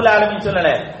அல்லாஹ் ரப்பல் ஆலமீன் சொல்லல,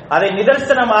 அதை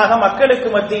நிதர்சனமாக மக்களுக்கு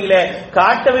மத்தியிலே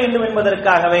காட்ட வேண்டும்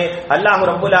என்பதற்காகவே அல்லாஹ்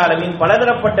ரப்பல் ஆலமீன்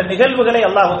பலதரப்பட்ட நிகழ்வுகளை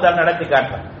அல்லாஹ் தஆலா நடத்தி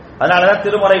காட்டுறான். அதனாலதான்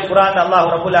திருமறை குர்ஆன் அல்லாஹ்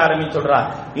ரப்பல் ஆலமீன் சொல்றான்,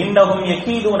 இன்னஹும்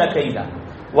யகீதுன கைதா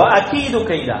வ அகீது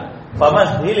கைதா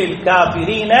ஃபமஹிலில்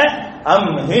காஃபிரீன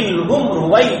அம்ஹில்ஹும்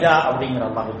ருவைதா அப்படிங்கிற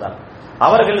அல்லாஹ் தஆலா.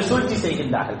 அவர்கள் சூழ்ச்சி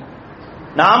செய்கின்றார்கள்,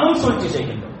 நாமும் சூழ்ச்சி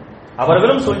செய்கின்றோம்.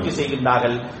 அவர்களும் சூழ்ச்சி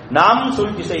செய்கின்றார்கள், நாமும்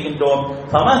சூழ்ச்சி செய்கின்றோம்.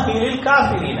 ஃபமஹிலில்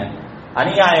காஃபிரீன,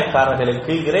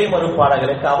 அநியாயக்காரர்களுக்கு இறை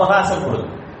மறுப்பாளர்களுக்கு அவகாசம்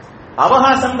கொடுக்கும்.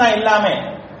 அவகாசம் தான் எல்லாமே.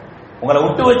 உங்களை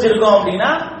விட்டு வச்சிருக்கோம்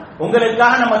அப்படின்னா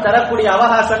உங்களுக்காக நம்ம தரக்கூடிய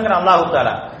அவகாசங்கிற அல்லாஹ்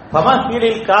தஆலா.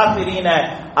 ஃபமஹிலில் காஃபிரீன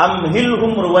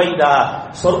அம்ஹில்ஹும் ருவைதா,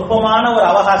 சொற்பமான ஒரு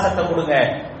அவகாசத்தை கொடுங்க.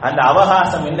 அந்த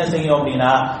அவகாசம் என்ன செய்யும்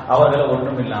அப்படின்னா அவர்களை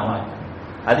ஒன்றும் இல்லாம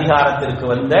அதிகாரத்திற்கு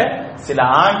வந்த சில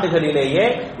ஆண்டுகளிலேயே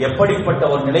எப்படிப்பட்ட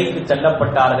ஒரு நிலைக்கு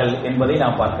செல்லப்பட்டார்கள் என்பதை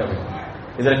நாம் பார்க்க வேண்டும்.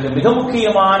 இதற்கு மிக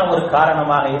முக்கியமான ஒரு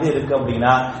காரணமாக எது இருக்கு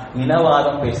அப்படின்னா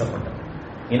இனவாதம் பேசப்பட்டது.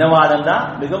 இனவாதம் தான்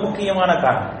மிக முக்கியமான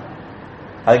காரணம்.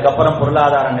 அதுக்கப்புறம்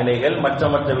பொருளாதார நிலைகள் மற்ற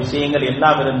மற்ற விஷயங்கள்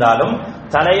எல்லாம் இருந்தாலும்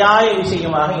தலையாய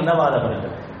விஷயமாக இனவாதம்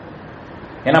இருந்தது.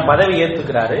 ஏன்னா பதவி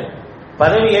ஏற்றுக்கிறாரு,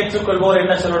 பதவி ஏற்றுக்கொள்வோர்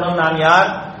என்ன சொல்லணும்? நான்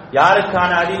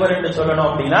யாருக்கான அதிபர் என்று சொல்லணும்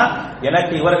அப்படின்னா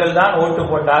எனக்கு இவர்கள் தான் ஓட்டு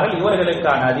போட்டார்கள்,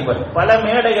 இவர்களுக்கான அதிபர். பல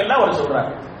மேடைகள்ல அவர்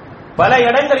சொல்றாரு. பல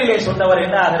இடங்களிலே சொன்னவர்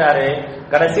என்ன ஆகிறாரு?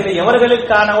 கடைசியில்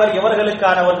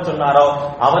எவர்களுக்கானவர் சொன்னாரோ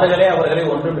அவர்களை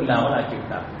ஒன்றும் இல்லாமல்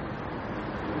ஆக்கிவிட்டார்.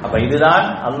 அப்ப இதுதான்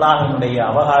அல்லாஹ்வினுடைய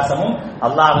அவகாசமும்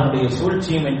அல்லாஹ்வினுடைய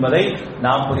சூழ்ச்சியும் என்பதை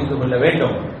நாம் புரிந்து கொள்ள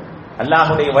வேண்டும்.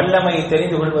 அல்லாஹ்வுடைய வல்லமையை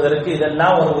தெரிந்து கொள்வதற்கு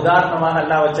இதெல்லாம் ஒரு உதாரணமாக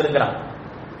அல்லாஹ் வச்சிருக்கிறான்.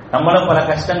 நம்மளும் பல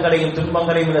கஷ்டங்களையும்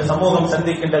துன்பங்களையும் இந்த சமூகம்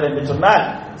சந்திக்கின்றது என்று சொன்னால்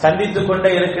சந்தித்துக்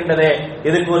கொண்டே இருக்கின்றதே,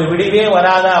 இதுக்கு ஒரு விடிவே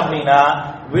வராதா அப்படின்னா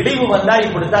விடிவு வந்தா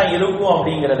இப்படித்தான் இருக்கும்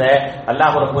அப்படிங்கிறத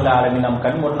அல்லாஹ் ரப்பல் ஆலமீன் நம்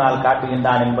கண் முன்னால்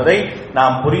காட்டுகின்றான் என்பதை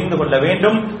நாம் புரிந்து கொள்ள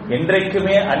வேண்டும்.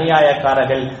 என்றைக்குமே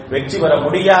அநியாயக்காரர்கள் வெற்றி பெற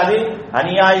முடியாது.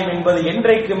 அநியாயம் என்பது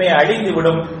என்றைக்குமே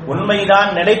அழிந்துவிடும்,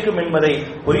 உண்மைதான் நிலைக்கும் என்பதை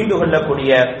புரிந்து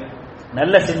கொள்ளக்கூடிய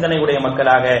நல்ல சிந்தனையுடைய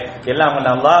மக்களாக எல்லாம்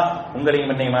வல்ல அல்லாஹ் உங்களையும்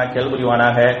என்னையும் ஆக்கி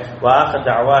புரிவானாக. வஆஹிரு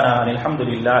தஅவானா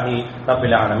அல்ஹம்துலில்லாஹி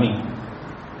ரப்பில் ஆலமீன்.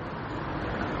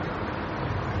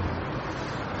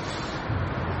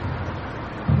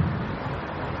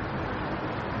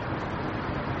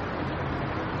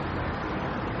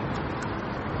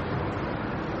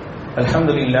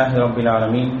 அல்ஹம்துலில்லாஹி ரப்பில்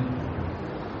ஆலமீன்.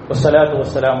 வஸ்ஸலாத்து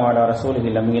வஸ்ஸலாமு அலா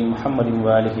ரசூலில் அமீன் முஹம்மதின் வ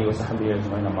ஆலிஹி வ ஸஹ்பிஹி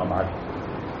அஜ்மஈன். அம்மா பஅத்.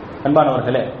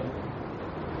 அன்பானவர்களே,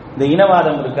 இந்த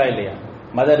இனவாதம் இருக்கா இல்லையா,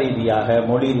 மத ரீதியாக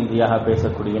மொழி ரீதியாக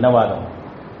பேசக்கூடிய இனவாதம்,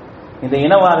 இந்த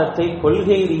இனவாதத்தை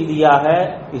கொள்கை ரீதியாக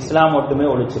இஸ்லாம் மட்டுமே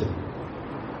ஒழிச்சிருக்கு.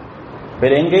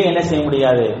 வேற எங்கேயும் என்ன செய்ய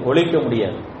முடியாது, ஒழிக்க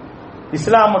முடியாது.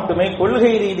 இஸ்லாம் மட்டுமே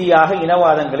கொள்கை ரீதியாக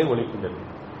இனவாதங்களை ஒழிக்கின்றது.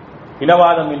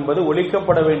 இனவாதம் என்பது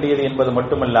ஒழிக்கப்பட வேண்டியது என்பது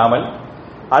மட்டுமல்லாமல்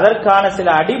அதற்கான சில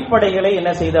அடிப்படைகளை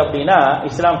என்ன செய்து அப்படின்னா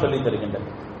இஸ்லாம் சொல்லித் தருகின்றது.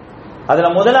 அதுல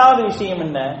முதலாவது விஷயம்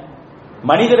என்ன?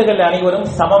 மனிதர்கள் அனைவரும்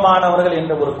சமமானவர்கள்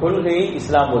என்ற ஒரு கொள்கையை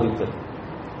இஸ்லாம் போதித்தது.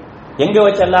 எங்க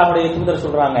வச்சு அல்லாஹ்வுடைய தூதர்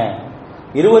சொல்றாங்க?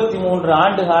 23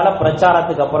 ஆண்டு கால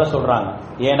பிரச்சாரத்துக்கு அப்புறம் சொல்றாங்க.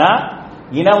 ஏன்னா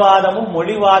இனவாதமும்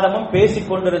மொழிவாதமும் பேசிக்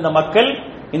கொண்டிருந்த மக்கள்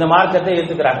இந்த மார்க்கத்தை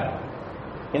ஏற்றுக்கிறாங்க,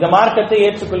 இந்த மார்க்கத்தை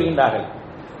ஏற்றுக்கொள்கின்றார்கள்.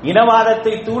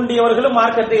 இனவாதத்தை தூண்டியவர்களும்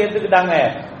மார்க்கத்தை ஏற்றுக்கிட்டாங்க,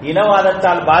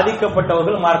 இனவாதத்தால்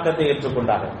பாதிக்கப்பட்டவர்களும் மார்க்கத்தை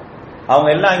ஏற்றுக்கொண்டார்கள். அவங்க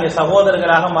எல்லாம் இங்க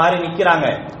சகோதரர்களாக மாறி நிற்கிறாங்க.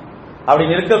 அப்படி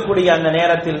நிற்கக்கூடிய அந்த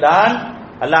நேரத்தில் தான்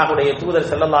அல்லாஹ்வுடைய தூதர்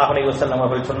ஸல்லல்லாஹு அலைஹி வஸல்லம்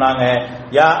அவர்கள் சொன்னாங்க,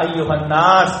 யா அய்யுஹன்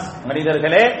நாஸ்,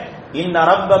 மனிதர்களே, இன்ன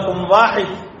ரப்பக்கும்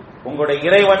வாஹித், உங்களுடைய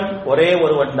இறைவன் ஒரே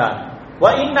ஒருவன் தான்.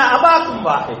 அபாக்கும்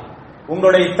வாஹித்,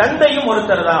 உங்களுடைய தந்தையும்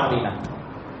ஒருத்தர் தான் அப்படின்னா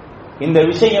இந்த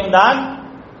விஷயம்தான்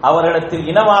அவரிடத்தில்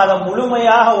இனவாதம்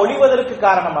முழுமையாக ஒழிவதற்கு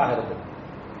காரணமாக இருக்கு.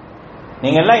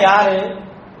 நீங்க எல்லாம் யாரு?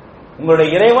 உங்களுடைய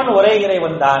இறைவன் ஒரே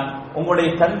இறைவன் தான், உங்களுடைய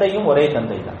தந்தையும் ஒரே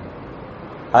தந்தை தான்.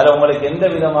 அதுல உங்களுக்கு எந்த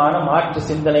விதமான மாற்று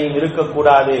சிந்தனையும்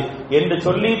இருக்கக்கூடாது என்று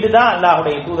சொல்லிட்டு தான்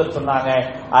அல்லாஹ்வுடைய தூதர் சொன்னாங்க,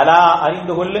 அலா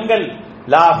அறிந்து கொள்ளுங்கள்,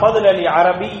 லா ஃபதுல லி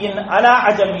அரபியின் அலா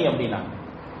அஜமி அப்படின்னா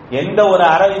எந்த ஒரு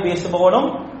அரபி பேசுபவனும்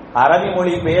அரபி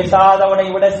மொழி பேசாதவனை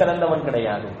விட சிறந்தவன்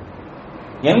கிடையாது.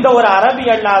 எந்த ஒரு அரபி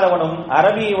அல்லாதவனும்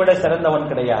அரபியை விட சிறந்தவன்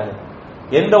கிடையாது.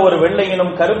 எந்த ஒரு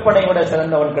வெள்ளையினும் கருப்பனை விட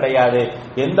சிறந்தவன் கிடையாது.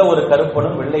 எந்த ஒரு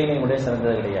கருப்பனும் வெள்ளையினை விட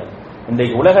சிறந்தது கிடையாது.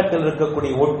 இன்றைக்கு உலகத்தில்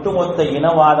இருக்கக்கூடிய ஒட்டுமொத்த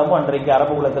இனவாதமும் அன்றைக்கு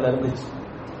அரபு உலகத்தில் இருந்துச்சு.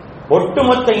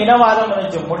 ஒட்டுமொத்த இனவாதம்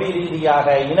இருந்துச்சு. மொழி ரீதியாக,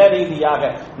 இன ரீதியாக,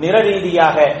 நிற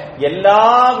ரீதியாக எல்லா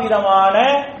விதமான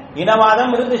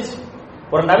இனவாதம் இருந்துச்சு.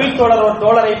 ஒரு நபி தோழர் ஒரு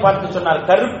தோழரை பார்த்து சொன்னார்,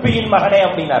 கருப்பியின் மகனே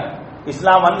அப்படின்னார்.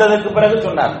 இஸ்லாம் வந்ததற்கு பிறகு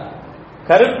சொன்னார்,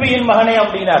 கருப்பியின் மகனே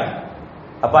அப்படின்னார்.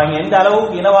 அப்ப அங்க எந்த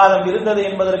அளவுக்கு இனவாதம் இருந்தது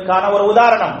என்பதற்கான ஒரு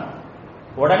உதாரணம்.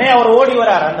 உடனே அவர் ஓடி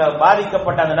வரார். அந்த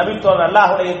பாதிக்கப்பட்ட அந்த நபி தோழர்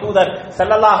அல்லாஹ்வுடைய தூதர்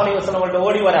ஸல்லல்லாஹு அலைஹி வஸல்லம்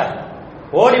ஓடி வரார்.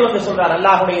 ஓடி வந்து சொல்றார்,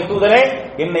 அல்லாஹ்வுடைய தூதரே,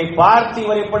 என்னை பார்த்து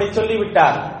இவர் இப்படி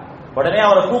சொல்லிவிட்டார். உடனே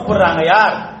அவரை கூப்பிடுறாங்க.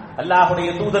 யார்? அல்லாஹ்வுடைய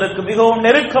தூதருக்கு மிகவும்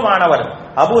நெருக்கமானவர்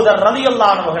அபூதர்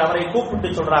ரலியல்லாஹு அன்ஹு. அவரை கூப்பிட்டு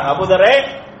சொல்றாங்க, அபூதரே,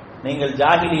 நீங்கள்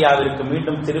ஜாஹிலியாவிற்கு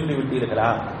மீண்டும் திரும்பி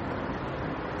விட்டீர்களா?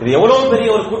 இது எவ்வளவு பெரிய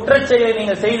ஒரு குற்றச்செயலை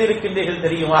நீங்கள் செய்திருக்கின்றீர்கள்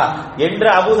தெரியுமா என்று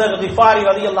அபூதர் கிஃபாரி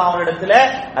ரலியல்லாஹு அன்ஹு இடத்துல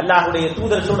அல்லாஹ்வுடைய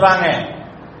தூதர் சொல்றாங்க.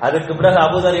 அதுக்கு பிறகு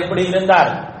அபூதர் எப்படி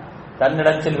இருந்தார்?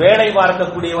 தன்னிடத்தில் வேலை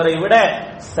பார்க்கக்கூடியவரை விட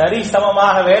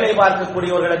சரிசமமாக வேலை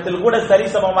பார்க்கக்கூடியவர்களிடத்தில் கூட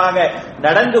சரிசமமாக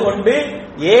நடந்து கொண்டு,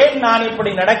 ஏன் நான்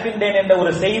இப்படி நடக்கின்றேன் என்ற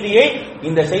ஒரு செய்தியை,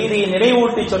 இந்த செய்தியை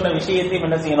நினைவூட்டி சொன்ன விஷயத்தையும்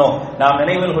என்ன செய்யணும்? நாம்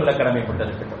நினைவில் கொள்ள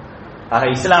கடமைப்பட்டிருக்கிறோம். ஆக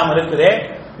இஸ்லாம் இருக்குதே,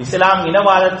 இஸ்லாம்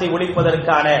இனவாதத்தை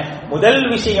ஒழிப்பதற்கான முதல்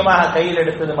விஷயமாக கையில்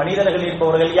எடுத்தது மனிதர்கள்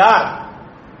இருப்பவர்கள் யார்,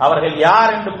 அவர்கள்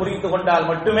யார் என்று புரிந்து கொண்டால்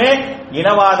மட்டுமே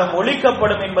இனவாதம்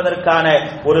ஒழிக்கப்படும் என்பதற்கான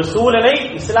ஒரு சூழலை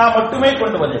இஸ்லாம் மட்டுமே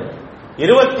கொண்டு வந்தது.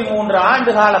 23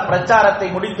 ஆண்டு கால பிரச்சாரத்தை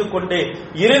முடித்துக் கொண்டு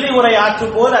இறுதி உரை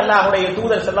ஆற்றும் போது அல்லாஹ்வுடைய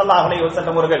தூதர் ஸல்லல்லாஹு அலைஹி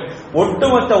வஸல்லம் அவர்கள்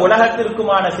ஒட்டுமொத்த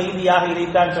உலகத்திற்குமான செய்தியாக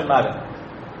இதைத்தான் சொன்னார்கள்.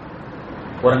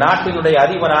 ஒரு நாட்டினுடைய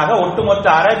அதிபராக ஒட்டுமொத்த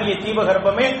அரபிய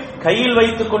தீபகற்பமே கையில்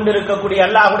வைத்துக் கொண்டிருக்கக்கூடிய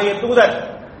அல்லாஹ்வுடைய தூதர்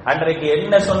அன்றைக்கு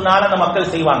என்ன சொன்னாலும் அந்த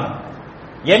மக்கள் செய்வாங்க.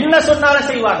 என்ன சொன்னாலும்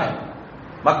செய்வாங்க.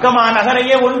 மக்கமா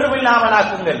நகரையே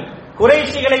ஒன்றுமில்லாமலாக்குங்கள்,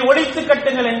 குறைஷிகளை ஒழித்து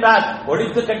கட்டுங்கள் என்றால்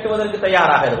ஒழித்து கட்டுவதற்கு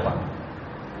தயாராக இருப்பாங்க.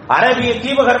 அரபிய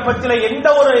தீபகற்பத்தில் எந்த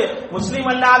ஒரு முஸ்லிம்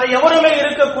அல்லாத எவருமே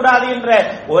இருக்கக்கூடாது என்ற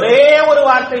ஒரே ஒரு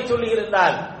வார்த்தை சொல்லி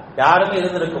இருந்தால் யாருமே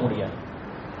இருந்திருக்க முடியாது.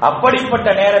 அப்படிப்பட்ட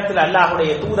நேரத்தில்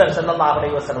அல்லாஹ்வுடைய தூதர் ஸல்லல்லாஹு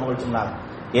அலைஹி வஸல்லம் சொன்னார்,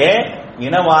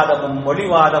 இனவாதமும்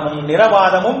மொழிவாதமும்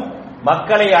நிறவாதமும்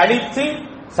மக்களை அழித்து,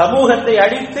 சமூகத்தை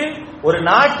அழித்து, ஒரு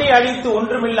நாட்டை அழித்து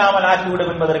ஒன்றுமில்லாமல்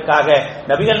ஆக்கிவிடும் என்பதற்காக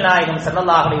நபிகள் நாயகம்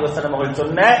ஸல்லல்லாஹு அலைஹி வஸல்லம் அவர்கள்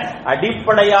சொன்ன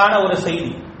அடிப்படையான ஒரு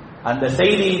செய்தி. அந்த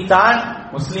செய்தியைத்தான்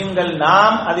முஸ்லிம்கள்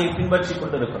நாம் அதை பின்பற்றிக்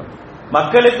கொண்டிருக்கிறோம்.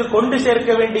 மக்களுக்கு கொண்டு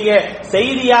சேர்க்க வேண்டிய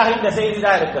செய்தியாக இந்த செய்தி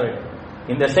தான் இருக்க வேண்டும்.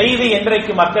 இந்த செய்தி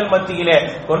என்றைக்கு மக்கள் மத்தியிலே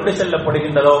கொண்டு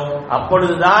செல்லப்படுகின்றதோ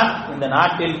அப்பொழுதுதான் இந்த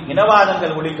நாட்டில்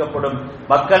இனவாதங்கள் ஒழிக்கப்படும்.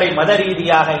 மக்களை மத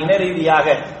ரீதியாக, இன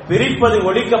ரீதியாக பிரிப்பது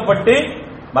ஒழிக்கப்பட்டு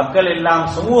மக்கள் எல்லாம்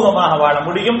சுமூகமாக வாழ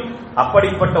முடியும்.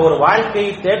 அப்படிப்பட்ட ஒரு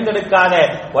வாழ்க்கையை தேர்ந்தெடுக்காத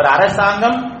ஒரு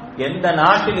அரசாங்கம் எந்த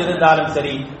நாட்டில் இருந்தாலும்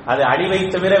சரி, அது அழிவை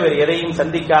தவிர வேறு எதையும்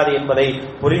சந்திக்காது என்பதை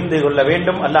புரிந்து கொள்ள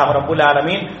வேண்டும். அல்லாஹ் ரப்பல்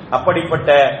ஆலமீன் அப்படிப்பட்ட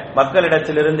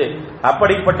மக்களிடத்திலிருந்து,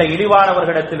 அப்படிப்பட்ட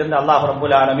இழிவானவர்களிடத்திலிருந்து அல்லாஹ்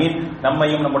ரப்பல் ஆலமீன்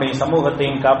நம்மையும் நம்முடைய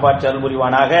சமூகத்தையும் காப்பாற்றி அருள்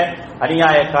புரிவானாக.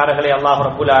 அநியாயக்காரர்களை அல்லாஹ்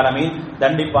ரப்பல் ஆலமீன்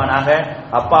தண்டிப்பானாக.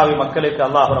 அப்பாவி மக்களுக்கு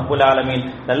அல்லாஹ் ரப்பல் ஆலமீன்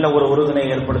நல்ல ஒரு உறுதுணை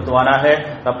ஏற்படுத்துவானாக.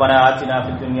 ரப்பனா ஆத்தினா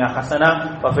ஃபித் துன்யா ஹஸனா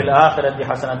வ ஃபில் ஆখিরাতি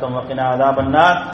ஹஸனத்தன் வ கினா அஸாபன் நார்.